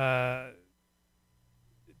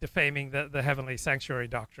defaming the heavenly sanctuary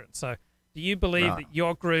doctrine. So do you believe that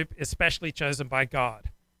your group is specially chosen by God?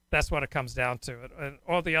 That's what it comes down to. And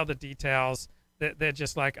all the other details, they're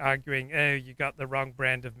just like arguing, oh, you got the wrong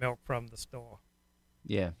brand of milk from the store.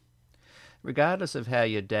 Yeah. Regardless of how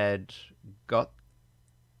your dad got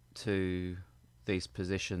to these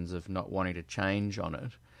positions of not wanting to change on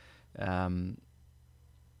it,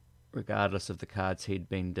 regardless of the cards he'd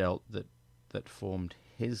been dealt that formed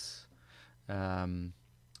his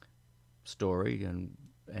story and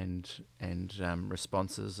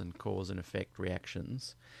responses and cause and effect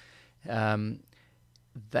reactions,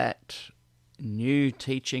 that new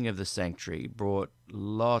teaching of the sanctuary brought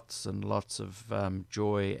lots and lots of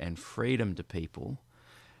joy and freedom to people.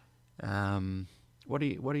 What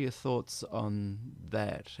are your thoughts on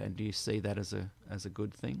that? And do you see that as a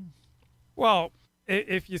good thing? Well,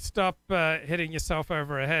 if you stop hitting yourself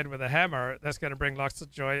over the head with a hammer, that's going to bring lots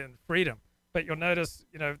of joy and freedom. But you'll notice,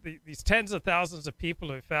 these tens of thousands of people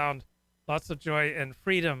who found lots of joy and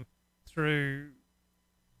freedom through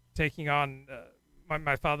taking on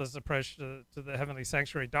my father's approach to the heavenly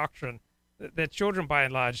sanctuary doctrine, their children, by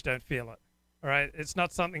and large, don't feel it. All right, it's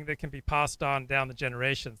not something that can be passed on down the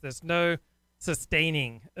generations. There's no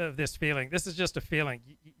sustaining of this feeling. This is just a feeling.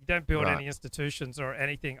 You don't build any institutions or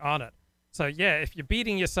anything on it. So yeah, if you're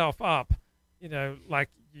beating yourself up, like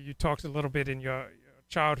you talked a little bit in your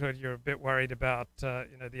childhood, you're a bit worried about the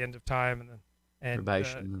end of time and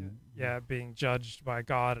probation, being judged by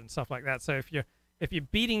God and stuff like that. So if you're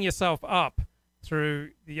beating yourself up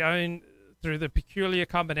through the peculiar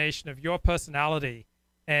combination of your personality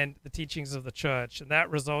and the teachings of the church, and that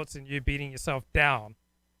results in you beating yourself down,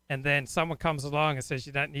 and then someone comes along and says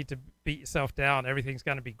you don't need to beat yourself down, everything's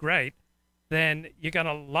going to be great, then you're going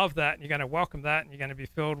to love that, and you're going to welcome that, and you're going to be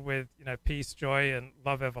filled with peace, joy, and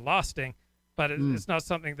love everlasting. But it's not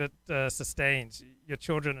something that sustains. Your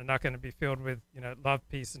children are not going to be filled with love,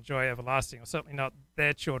 peace, and joy everlasting, or certainly not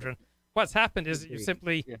their children. What's happened is that you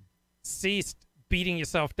simply ceased beating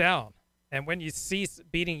yourself down. And when you cease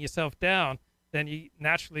beating yourself down, then you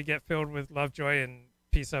naturally get filled with love, joy, and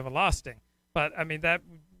peace everlasting. But, I mean, that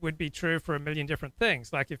would be true for a million different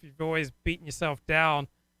things. Like if you've always beaten yourself down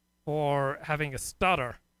for having a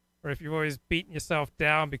stutter, or if you've always beaten yourself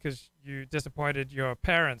down because you disappointed your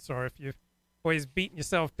parents, or if you've always beaten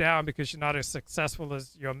yourself down because you're not as successful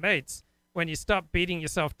as your mates, when you stop beating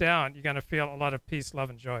yourself down, you're going to feel a lot of peace, love,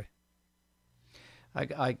 and joy.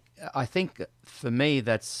 I think for me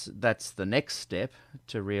that's the next step,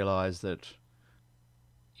 to realize that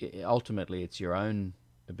ultimately it's your own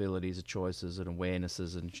abilities, choices, and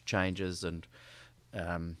awarenesses, and changes, and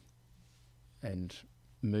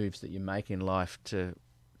moves that you make in life to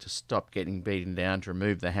stop getting beaten down, to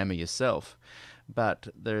remove the hammer yourself. But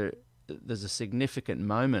there's a significant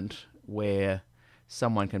moment where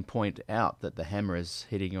someone can point out that the hammer is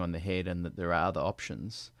hitting you on the head and that there are other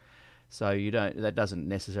options. So that doesn't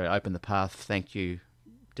necessarily open the path. Thank you,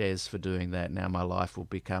 Des, for doing that. Now my life will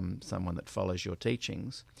become someone that follows your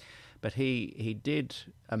teachings. But he did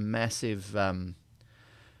a massive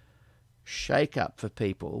shake-up for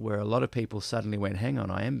people, where a lot of people suddenly went, hang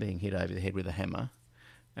on, I am being hit over the head with a hammer.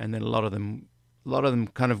 And then a lot of them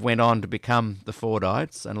kind of went on to become the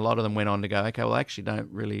Fordites, and a lot of them went on to go, okay, well, I actually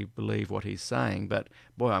don't really believe what he's saying, but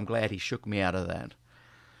boy, I'm glad he shook me out of that.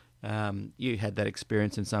 You had that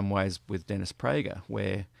experience in some ways with Dennis Prager,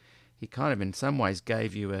 where he kind of in some ways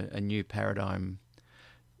gave you a new paradigm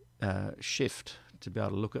shift to be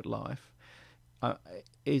able to look at life.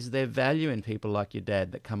 Is there value in people like your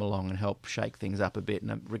dad that come along and help shake things up a bit,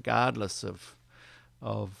 regardless of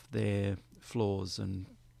their flaws and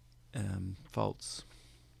faults?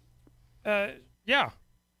 I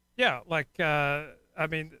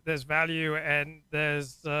mean, there's value and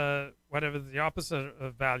there's whatever the opposite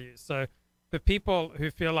of value. So for people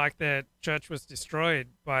who feel like their church was destroyed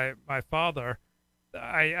by my father,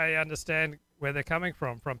 I understand where they're coming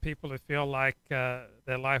from people who feel like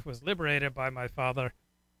their life was liberated by my father.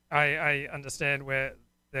 I understand where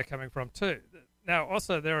they're coming from too. Now,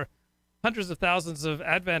 also, there are hundreds of thousands of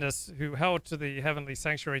Adventists who held to the heavenly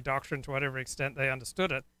sanctuary doctrine to whatever extent they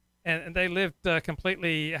understood it, and they lived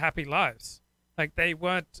completely happy lives. Like, they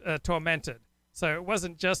weren't tormented. So it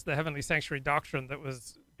wasn't just the heavenly sanctuary doctrine that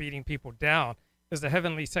was beating people down. It was the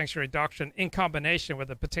heavenly sanctuary doctrine in combination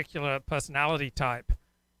with a particular personality type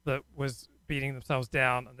that was beating themselves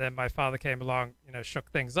down. And then my father came along,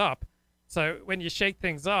 shook things up. So when you shake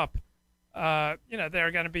things up, there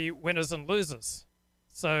are going to be winners and losers.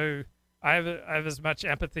 So I have as much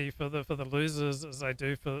empathy for the losers as I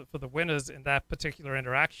do for the winners in that particular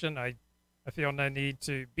interaction. I feel no need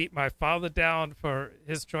to beat my father down for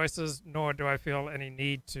his choices, nor do I feel any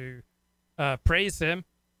need to praise him.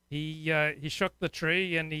 He shook the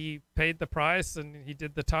tree and he paid the price and he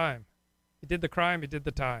did the time. He did the crime. He did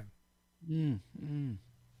the time.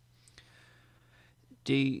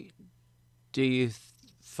 Do you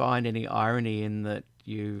find any irony in that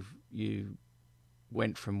you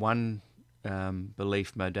went from one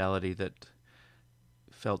belief modality that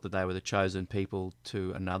felt that they were the chosen people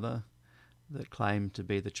to another that claimed to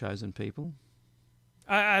be the chosen people?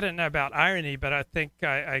 I don't know about irony, but I think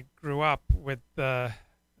I grew up with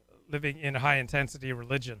living in high-intensity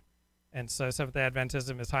religion. And so Seventh-day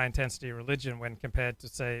Adventism is high-intensity religion when compared to,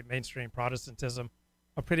 say, mainstream Protestantism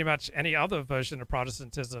or pretty much any other version of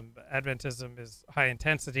Protestantism. Adventism is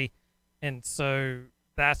high-intensity, and so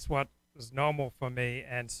that's what was normal for me.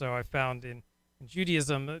 And so I found in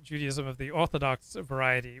Judaism of the Orthodox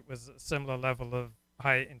variety was a similar level of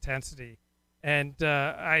high-intensity. And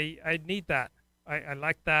I need that. I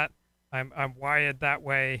like that. I'm wired that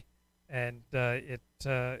way, and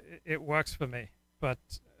it works for me. But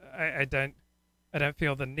I don't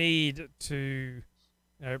feel the need to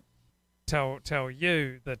tell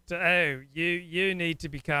you that you need to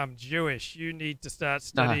become Jewish. You need to start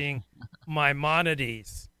studying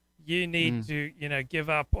Maimonides. You need to give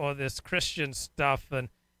up all this Christian stuff and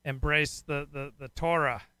embrace the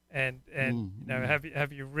Torah. And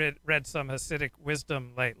have you read some Hasidic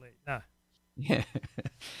wisdom lately? No. Yeah.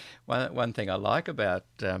 One thing I like about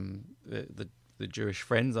the Jewish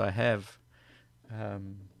friends I have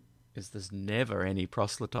is there's never any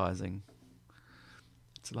proselytizing.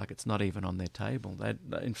 It's like it's not even on their table.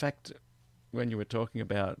 In fact, when you were talking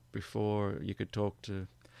about before, you could talk to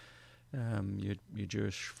your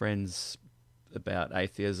Jewish friends about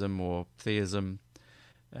atheism or theism,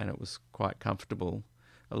 and it was quite comfortable.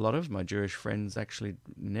 A lot of my Jewish friends actually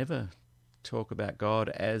never talk about God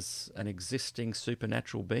as an existing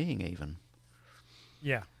supernatural being even.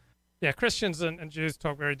 Yeah. Yeah, Christians and Jews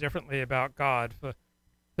talk very differently about God. For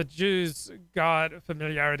Jews,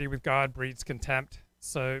 familiarity with God breeds contempt.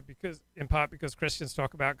 So in part because Christians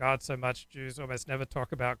talk about God so much, Jews almost never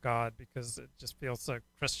talk about God because it just feels so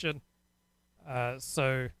Christian.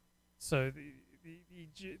 So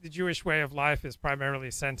the Jewish way of life is primarily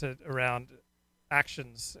centered around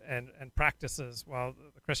actions and practices, while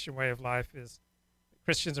the Christian way of life is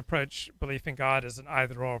Christians approach belief in God as an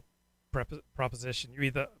either-or proposition. You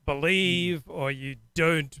either believe or you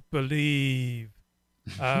don't believe.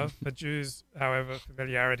 For Jews, however,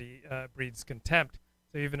 familiarity breeds contempt.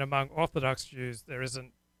 So even among Orthodox Jews, there's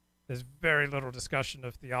very little discussion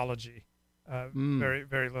of theology, very,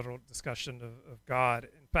 very little discussion of God.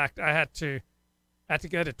 In fact, I had to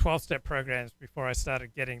go to 12-step programs before I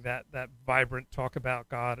started getting that vibrant talk about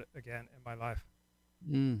God again in my life.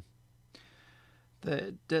 And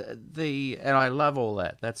I love all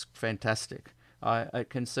that. That's fantastic. It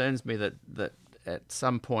concerns me that at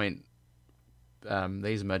some point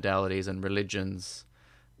these modalities and religions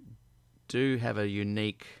do have a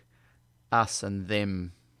unique us and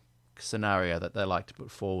them scenario that they like to put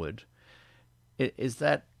forward. Does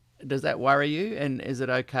that worry you? And is it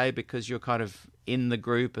okay because you're kind of in the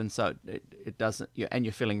group and so it doesn't, and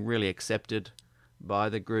you're feeling really accepted by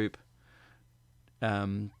the group?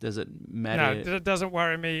 Does it matter? No, it doesn't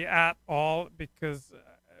worry me at all because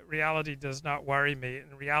reality does not worry me.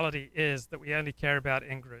 And reality is that we only care about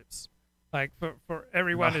in-groups. Like for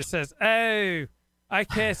everyone who says, oh, I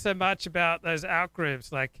care so much about those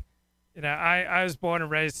out-groups. Like, I was born and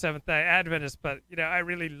raised Seventh-day Adventist, but, I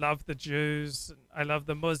really love the Jews, and I love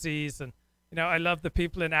the Muzzies, and, I love the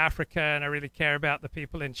people in Africa, and I really care about the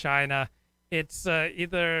people in China. It's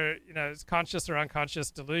either, it's conscious or unconscious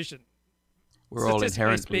delusion. We're all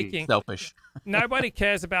inherently selfish. Nobody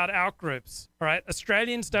cares about out-groups, all right?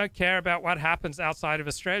 Australians don't care about what happens outside of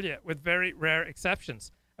Australia, with very rare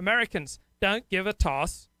exceptions. Americans don't give a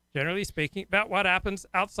toss, generally speaking, about what happens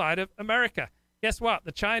outside of America. Guess what?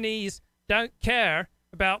 The Chinese don't care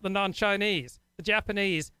about the non-Chinese. The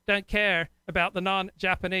Japanese don't care about the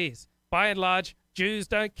non-Japanese. By and large, Jews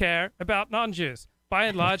don't care about non-Jews. By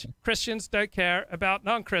and large, Christians don't care about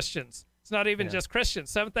non-Christians. It's not even just Christians.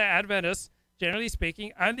 Seventh-day Adventists, generally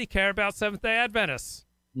speaking, only care about Seventh-day Adventists.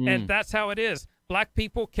 And that's how it is. Black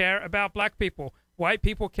people care about black people. White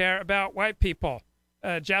people care about white people.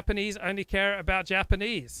 Japanese only care about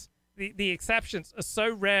Japanese. The exceptions are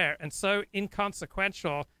so rare and so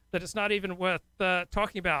inconsequential that it's not even worth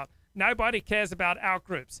talking about. Nobody cares about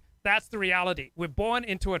outgroups. That's the reality. We're born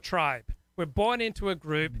into a tribe. We're born into a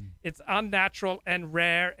group. It's unnatural and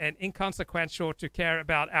rare and inconsequential to care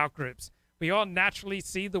about out groups. We all naturally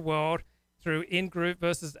see the world through in-group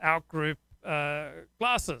versus out-group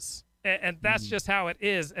glasses. And that's just how it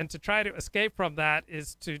is. And to try to escape from that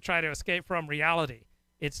is to try to escape from reality.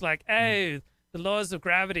 It's like, hey, the laws of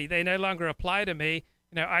gravity, they no longer apply to me.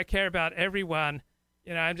 I care about everyone.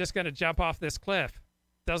 I'm just going to jump off this cliff.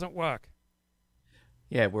 Doesn't work.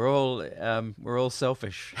 Yeah, we're all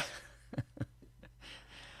selfish.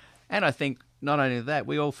 And I think not only that,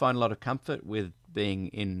 we all find a lot of comfort with being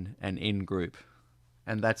in an in-group.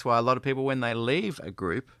 And that's why a lot of people, when they leave a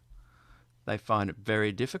group, they find it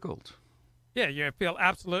very difficult. Yeah, you feel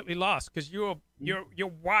absolutely lost because you're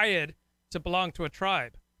wired to belong to a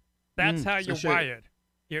tribe. That's how you're wired.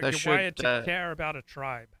 You're wired to care about a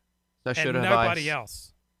tribe and nobody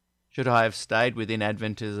else. Should I have stayed within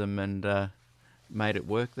Adventism and made it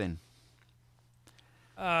work then?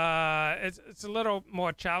 It's a little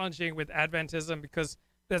more challenging with Adventism because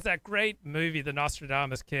there's that great movie, The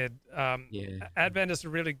Nostradamus Kid. Adventists are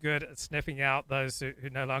really good at sniffing out those who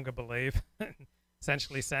no longer believe,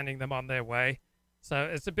 essentially sending them on their way. So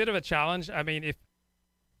it's a bit of a challenge. I mean,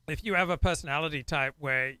 if you have a personality type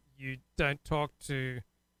where you don't talk to,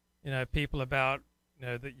 people about,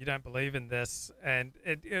 that you don't believe in this, and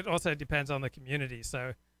it also depends on the community.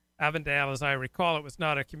 So Avondale, as I recall, it was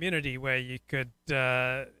not a community where you could,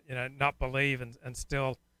 not believe and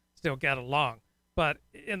still get along. But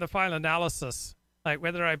in the final analysis, like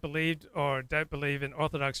whether I believed or don't believe in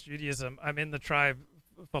Orthodox Judaism, I'm in the tribe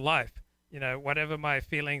for life. Whatever my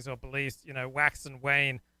feelings or beliefs, wax and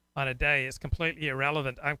wane on a day is completely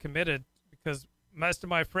irrelevant. I'm committed because most of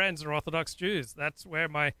my friends are Orthodox Jews. That's where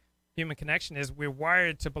my human connection is. We're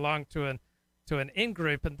wired to belong to an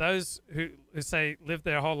in-group, and those who say live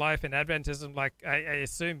their whole life in Adventism, like I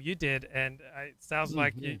assume you did, and it sounds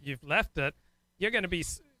like you've left it, you're going to be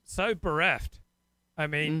so bereft. I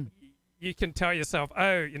mean, you can tell yourself,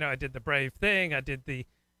 oh, I did the brave thing. I did the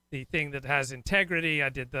thing that has integrity. I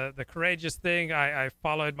did the courageous thing. I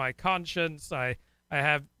followed my conscience. I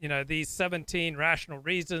have, these 17 rational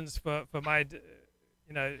reasons for my,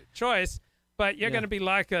 choice. But you're going to be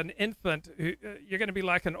like an infant. You're going to be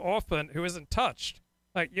like an orphan who isn't touched.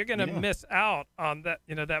 Like you're going to miss out on that,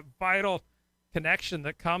 that vital connection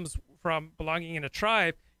that comes from belonging in a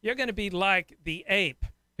tribe. You're going to be like the ape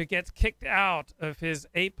who gets kicked out of his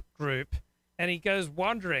ape group and he goes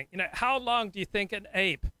wandering. How long do you think an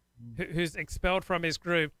ape who's expelled from his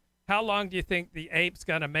group, how long do you think the ape's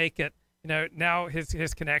going to make it? Now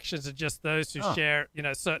his connections are just those who share,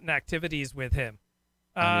 certain activities with him.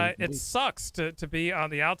 It sucks to be on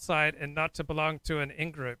the outside and not to belong to an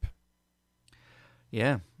in-group.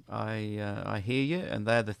 Yeah, I hear you, and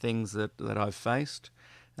they're the things that I've faced,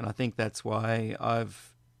 and I think that's why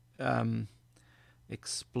I've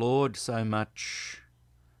explored so much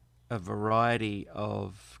a variety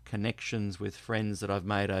of connections with friends that I've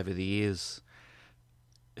made over the years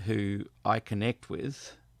who I connect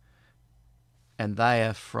with, and they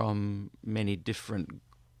are from many different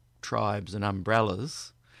tribes and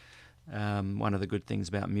umbrellas. One of the good things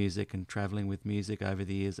about music and traveling with music over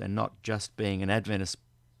the years, and not just being an Adventist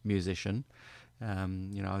musician, I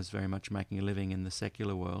was very much making a living in the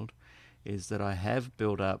secular world, is that I have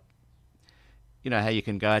built up, how you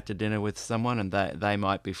can go out to dinner with someone and they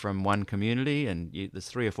might be from one community and there's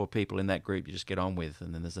 3 or 4 people in that group you just get on with,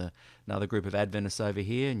 and then there's another group of Adventists over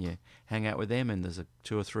here and you hang out with them, and there's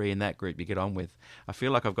 2 or 3 in that group you get on with. I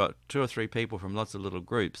feel like I've got 2 or 3 people from lots of little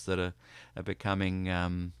groups that are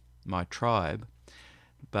becoming my tribe,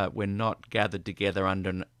 but we're not gathered together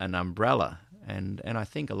under an umbrella. And I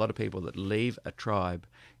think a lot of people that leave a tribe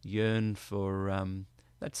yearn for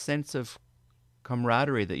that sense of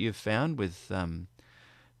camaraderie that you've found with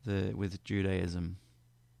Judaism,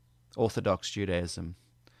 Orthodox Judaism.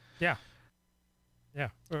 Yeah,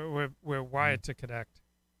 we're wired to connect.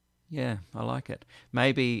 Yeah, I like it.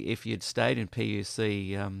 Maybe if you'd stayed in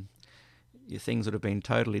PUC, your things would have been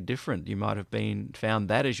totally different. You might have found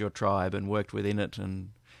that as your tribe and worked within it and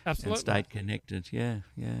stayed connected. Yeah.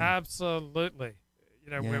 Absolutely.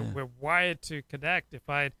 We're wired to connect. If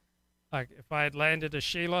I'd landed a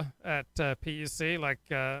Sheila at PUC,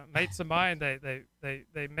 mates of mine,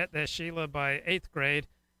 they met their Sheila by 8th grade.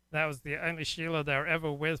 That was the only Sheila they were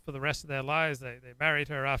ever with for the rest of their lives. They married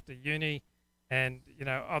her after uni, and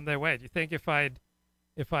on their way. Do you think if I'd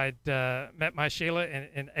met my Sheila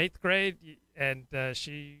in 8th grade and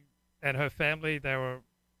she and her family, the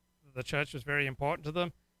church was very important to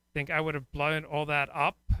them, think I would have blown all that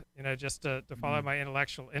up, just to follow my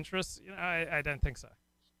intellectual interests? I don't think so.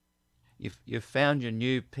 You've found your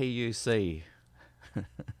new PUC.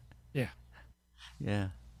 Yeah. Yeah.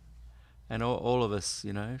 And all of us,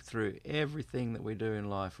 through everything that we do in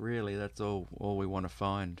life, really, that's all we want to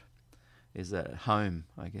find is that home,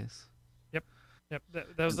 I guess. Yep, yep.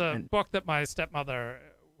 There was a And book that my stepmother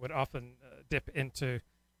would often dip into,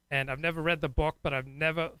 and I've never read the book, but I've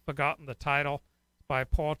never forgotten the title. By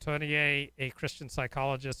Paul Tournier, a Christian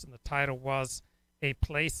psychologist, and the title was "A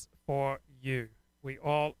Place for You." We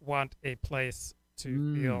all want a place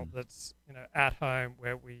to feel that's at home,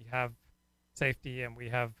 where we have safety and we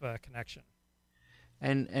have connection.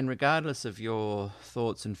 and regardless of your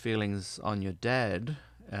thoughts and feelings on your dad,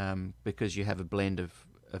 because you have a blend of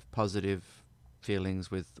positive feelings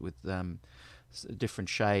with different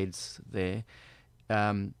shades there,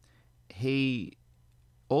 he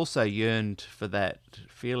also yearned for that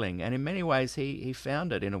feeling, and in many ways he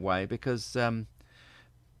found it in a way, because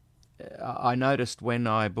I noticed when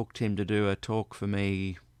I booked him to do a talk for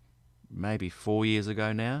me maybe 4 years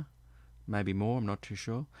ago now, maybe more, I'm not too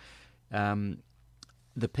sure.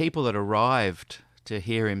 The people that arrived to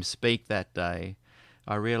hear him speak that day,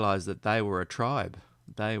 I realized that they were a tribe.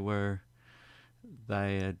 They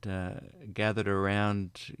had gathered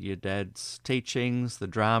around your dad's teachings, the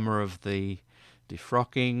drama of the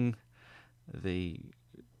defrocking,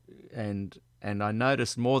 and I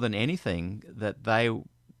noticed more than anything that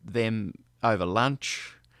them over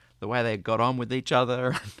lunch, the way they got on with each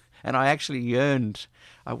other, and I actually yearned.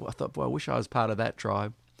 I thought, well, I wish I was part of that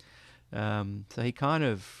tribe. So he kind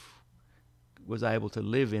of was able to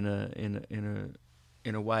live in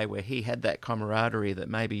a way where he had that camaraderie that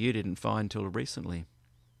maybe you didn't find till recently.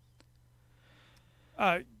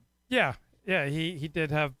 Yeah, he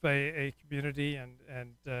did have a community,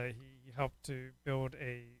 and he helped to build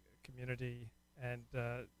a community, and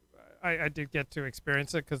I did get to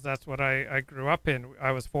experience it, because that's what I grew up in.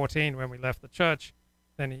 I was 14 when we left the church.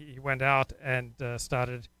 Then he went out and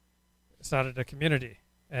started a community,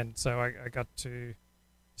 and so I got to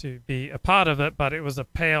be a part of it, but it was a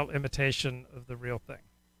pale imitation of the real thing.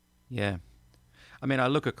 Yeah. I mean, I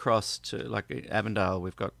look across to, like, Avondale,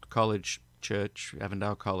 we've got College Church,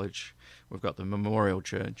 Avondale College, we've got the Memorial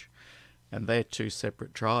Church, and they're two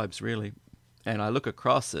separate tribes, really. And I look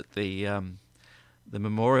across at the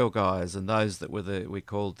Memorial guys and those that were we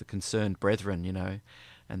called the concerned brethren,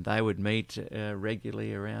 and they would meet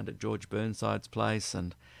regularly around at George Burnside's place,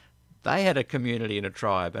 and they had a community and a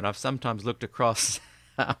tribe. And I've sometimes looked across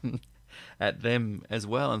at them as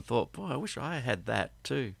well and thought, boy, I wish I had that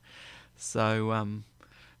too. So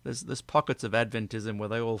there's pockets of Adventism where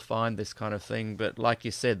they all find this kind of thing, but like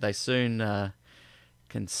you said, they soon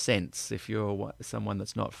can sense if you're someone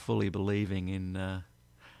that's not fully believing in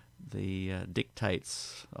the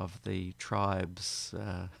dictates of the tribe's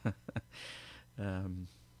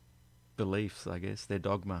beliefs, I guess, their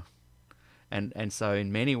dogma. And so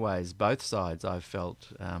in many ways, both sides I've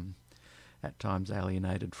felt at times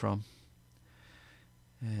alienated from.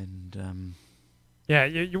 And yeah,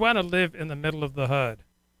 you want to live in the middle of the herd.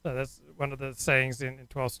 So that's one of the sayings in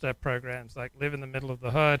 12-step programs, like live in the middle of the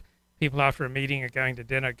herd. People after a meeting are going to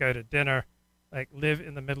dinner, go to dinner. Like, live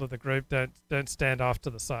in the middle of the group. Don't stand off to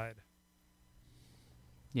the side.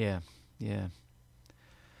 Yeah.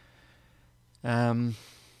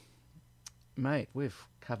 Mate, we've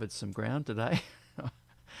covered some ground today.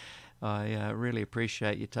 I really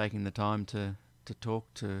appreciate you taking the time to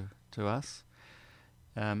talk to us.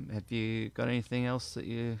 Have you got anything else that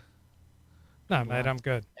you... No, mate, I'm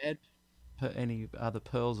good. Add any other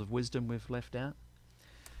pearls of wisdom we've left out?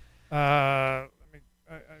 I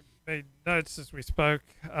made notes as we spoke.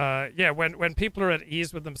 Yeah, when people are at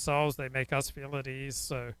ease with themselves, they make us feel at ease.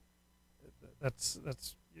 So that's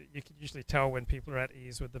you can usually tell when people are at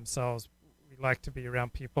ease with themselves. We like to be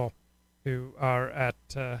around people who are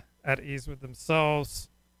at ease with themselves.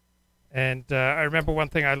 And I remember one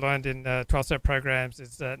thing I learned in 12-step programs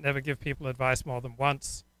is never give people advice more than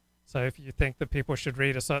once. So if you think that people should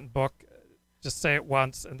read a certain book, just say it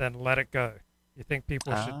once and then let it go. You think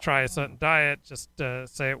people should try a certain diet, just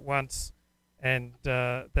say it once and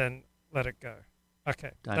then let it go.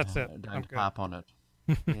 Okay, that's it. Don't harp on it.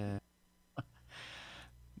 Yeah.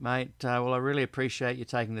 Mate, well, I really appreciate you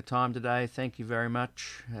taking the time today. Thank you very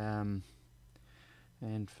much. And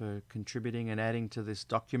for contributing and adding to this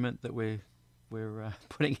document that we're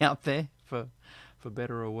putting out there for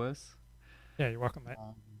better or worse. Yeah, you're welcome, mate.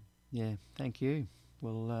 Yeah, thank you.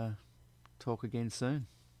 We'll talk again soon.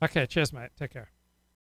 Okay, cheers, mate. Take care.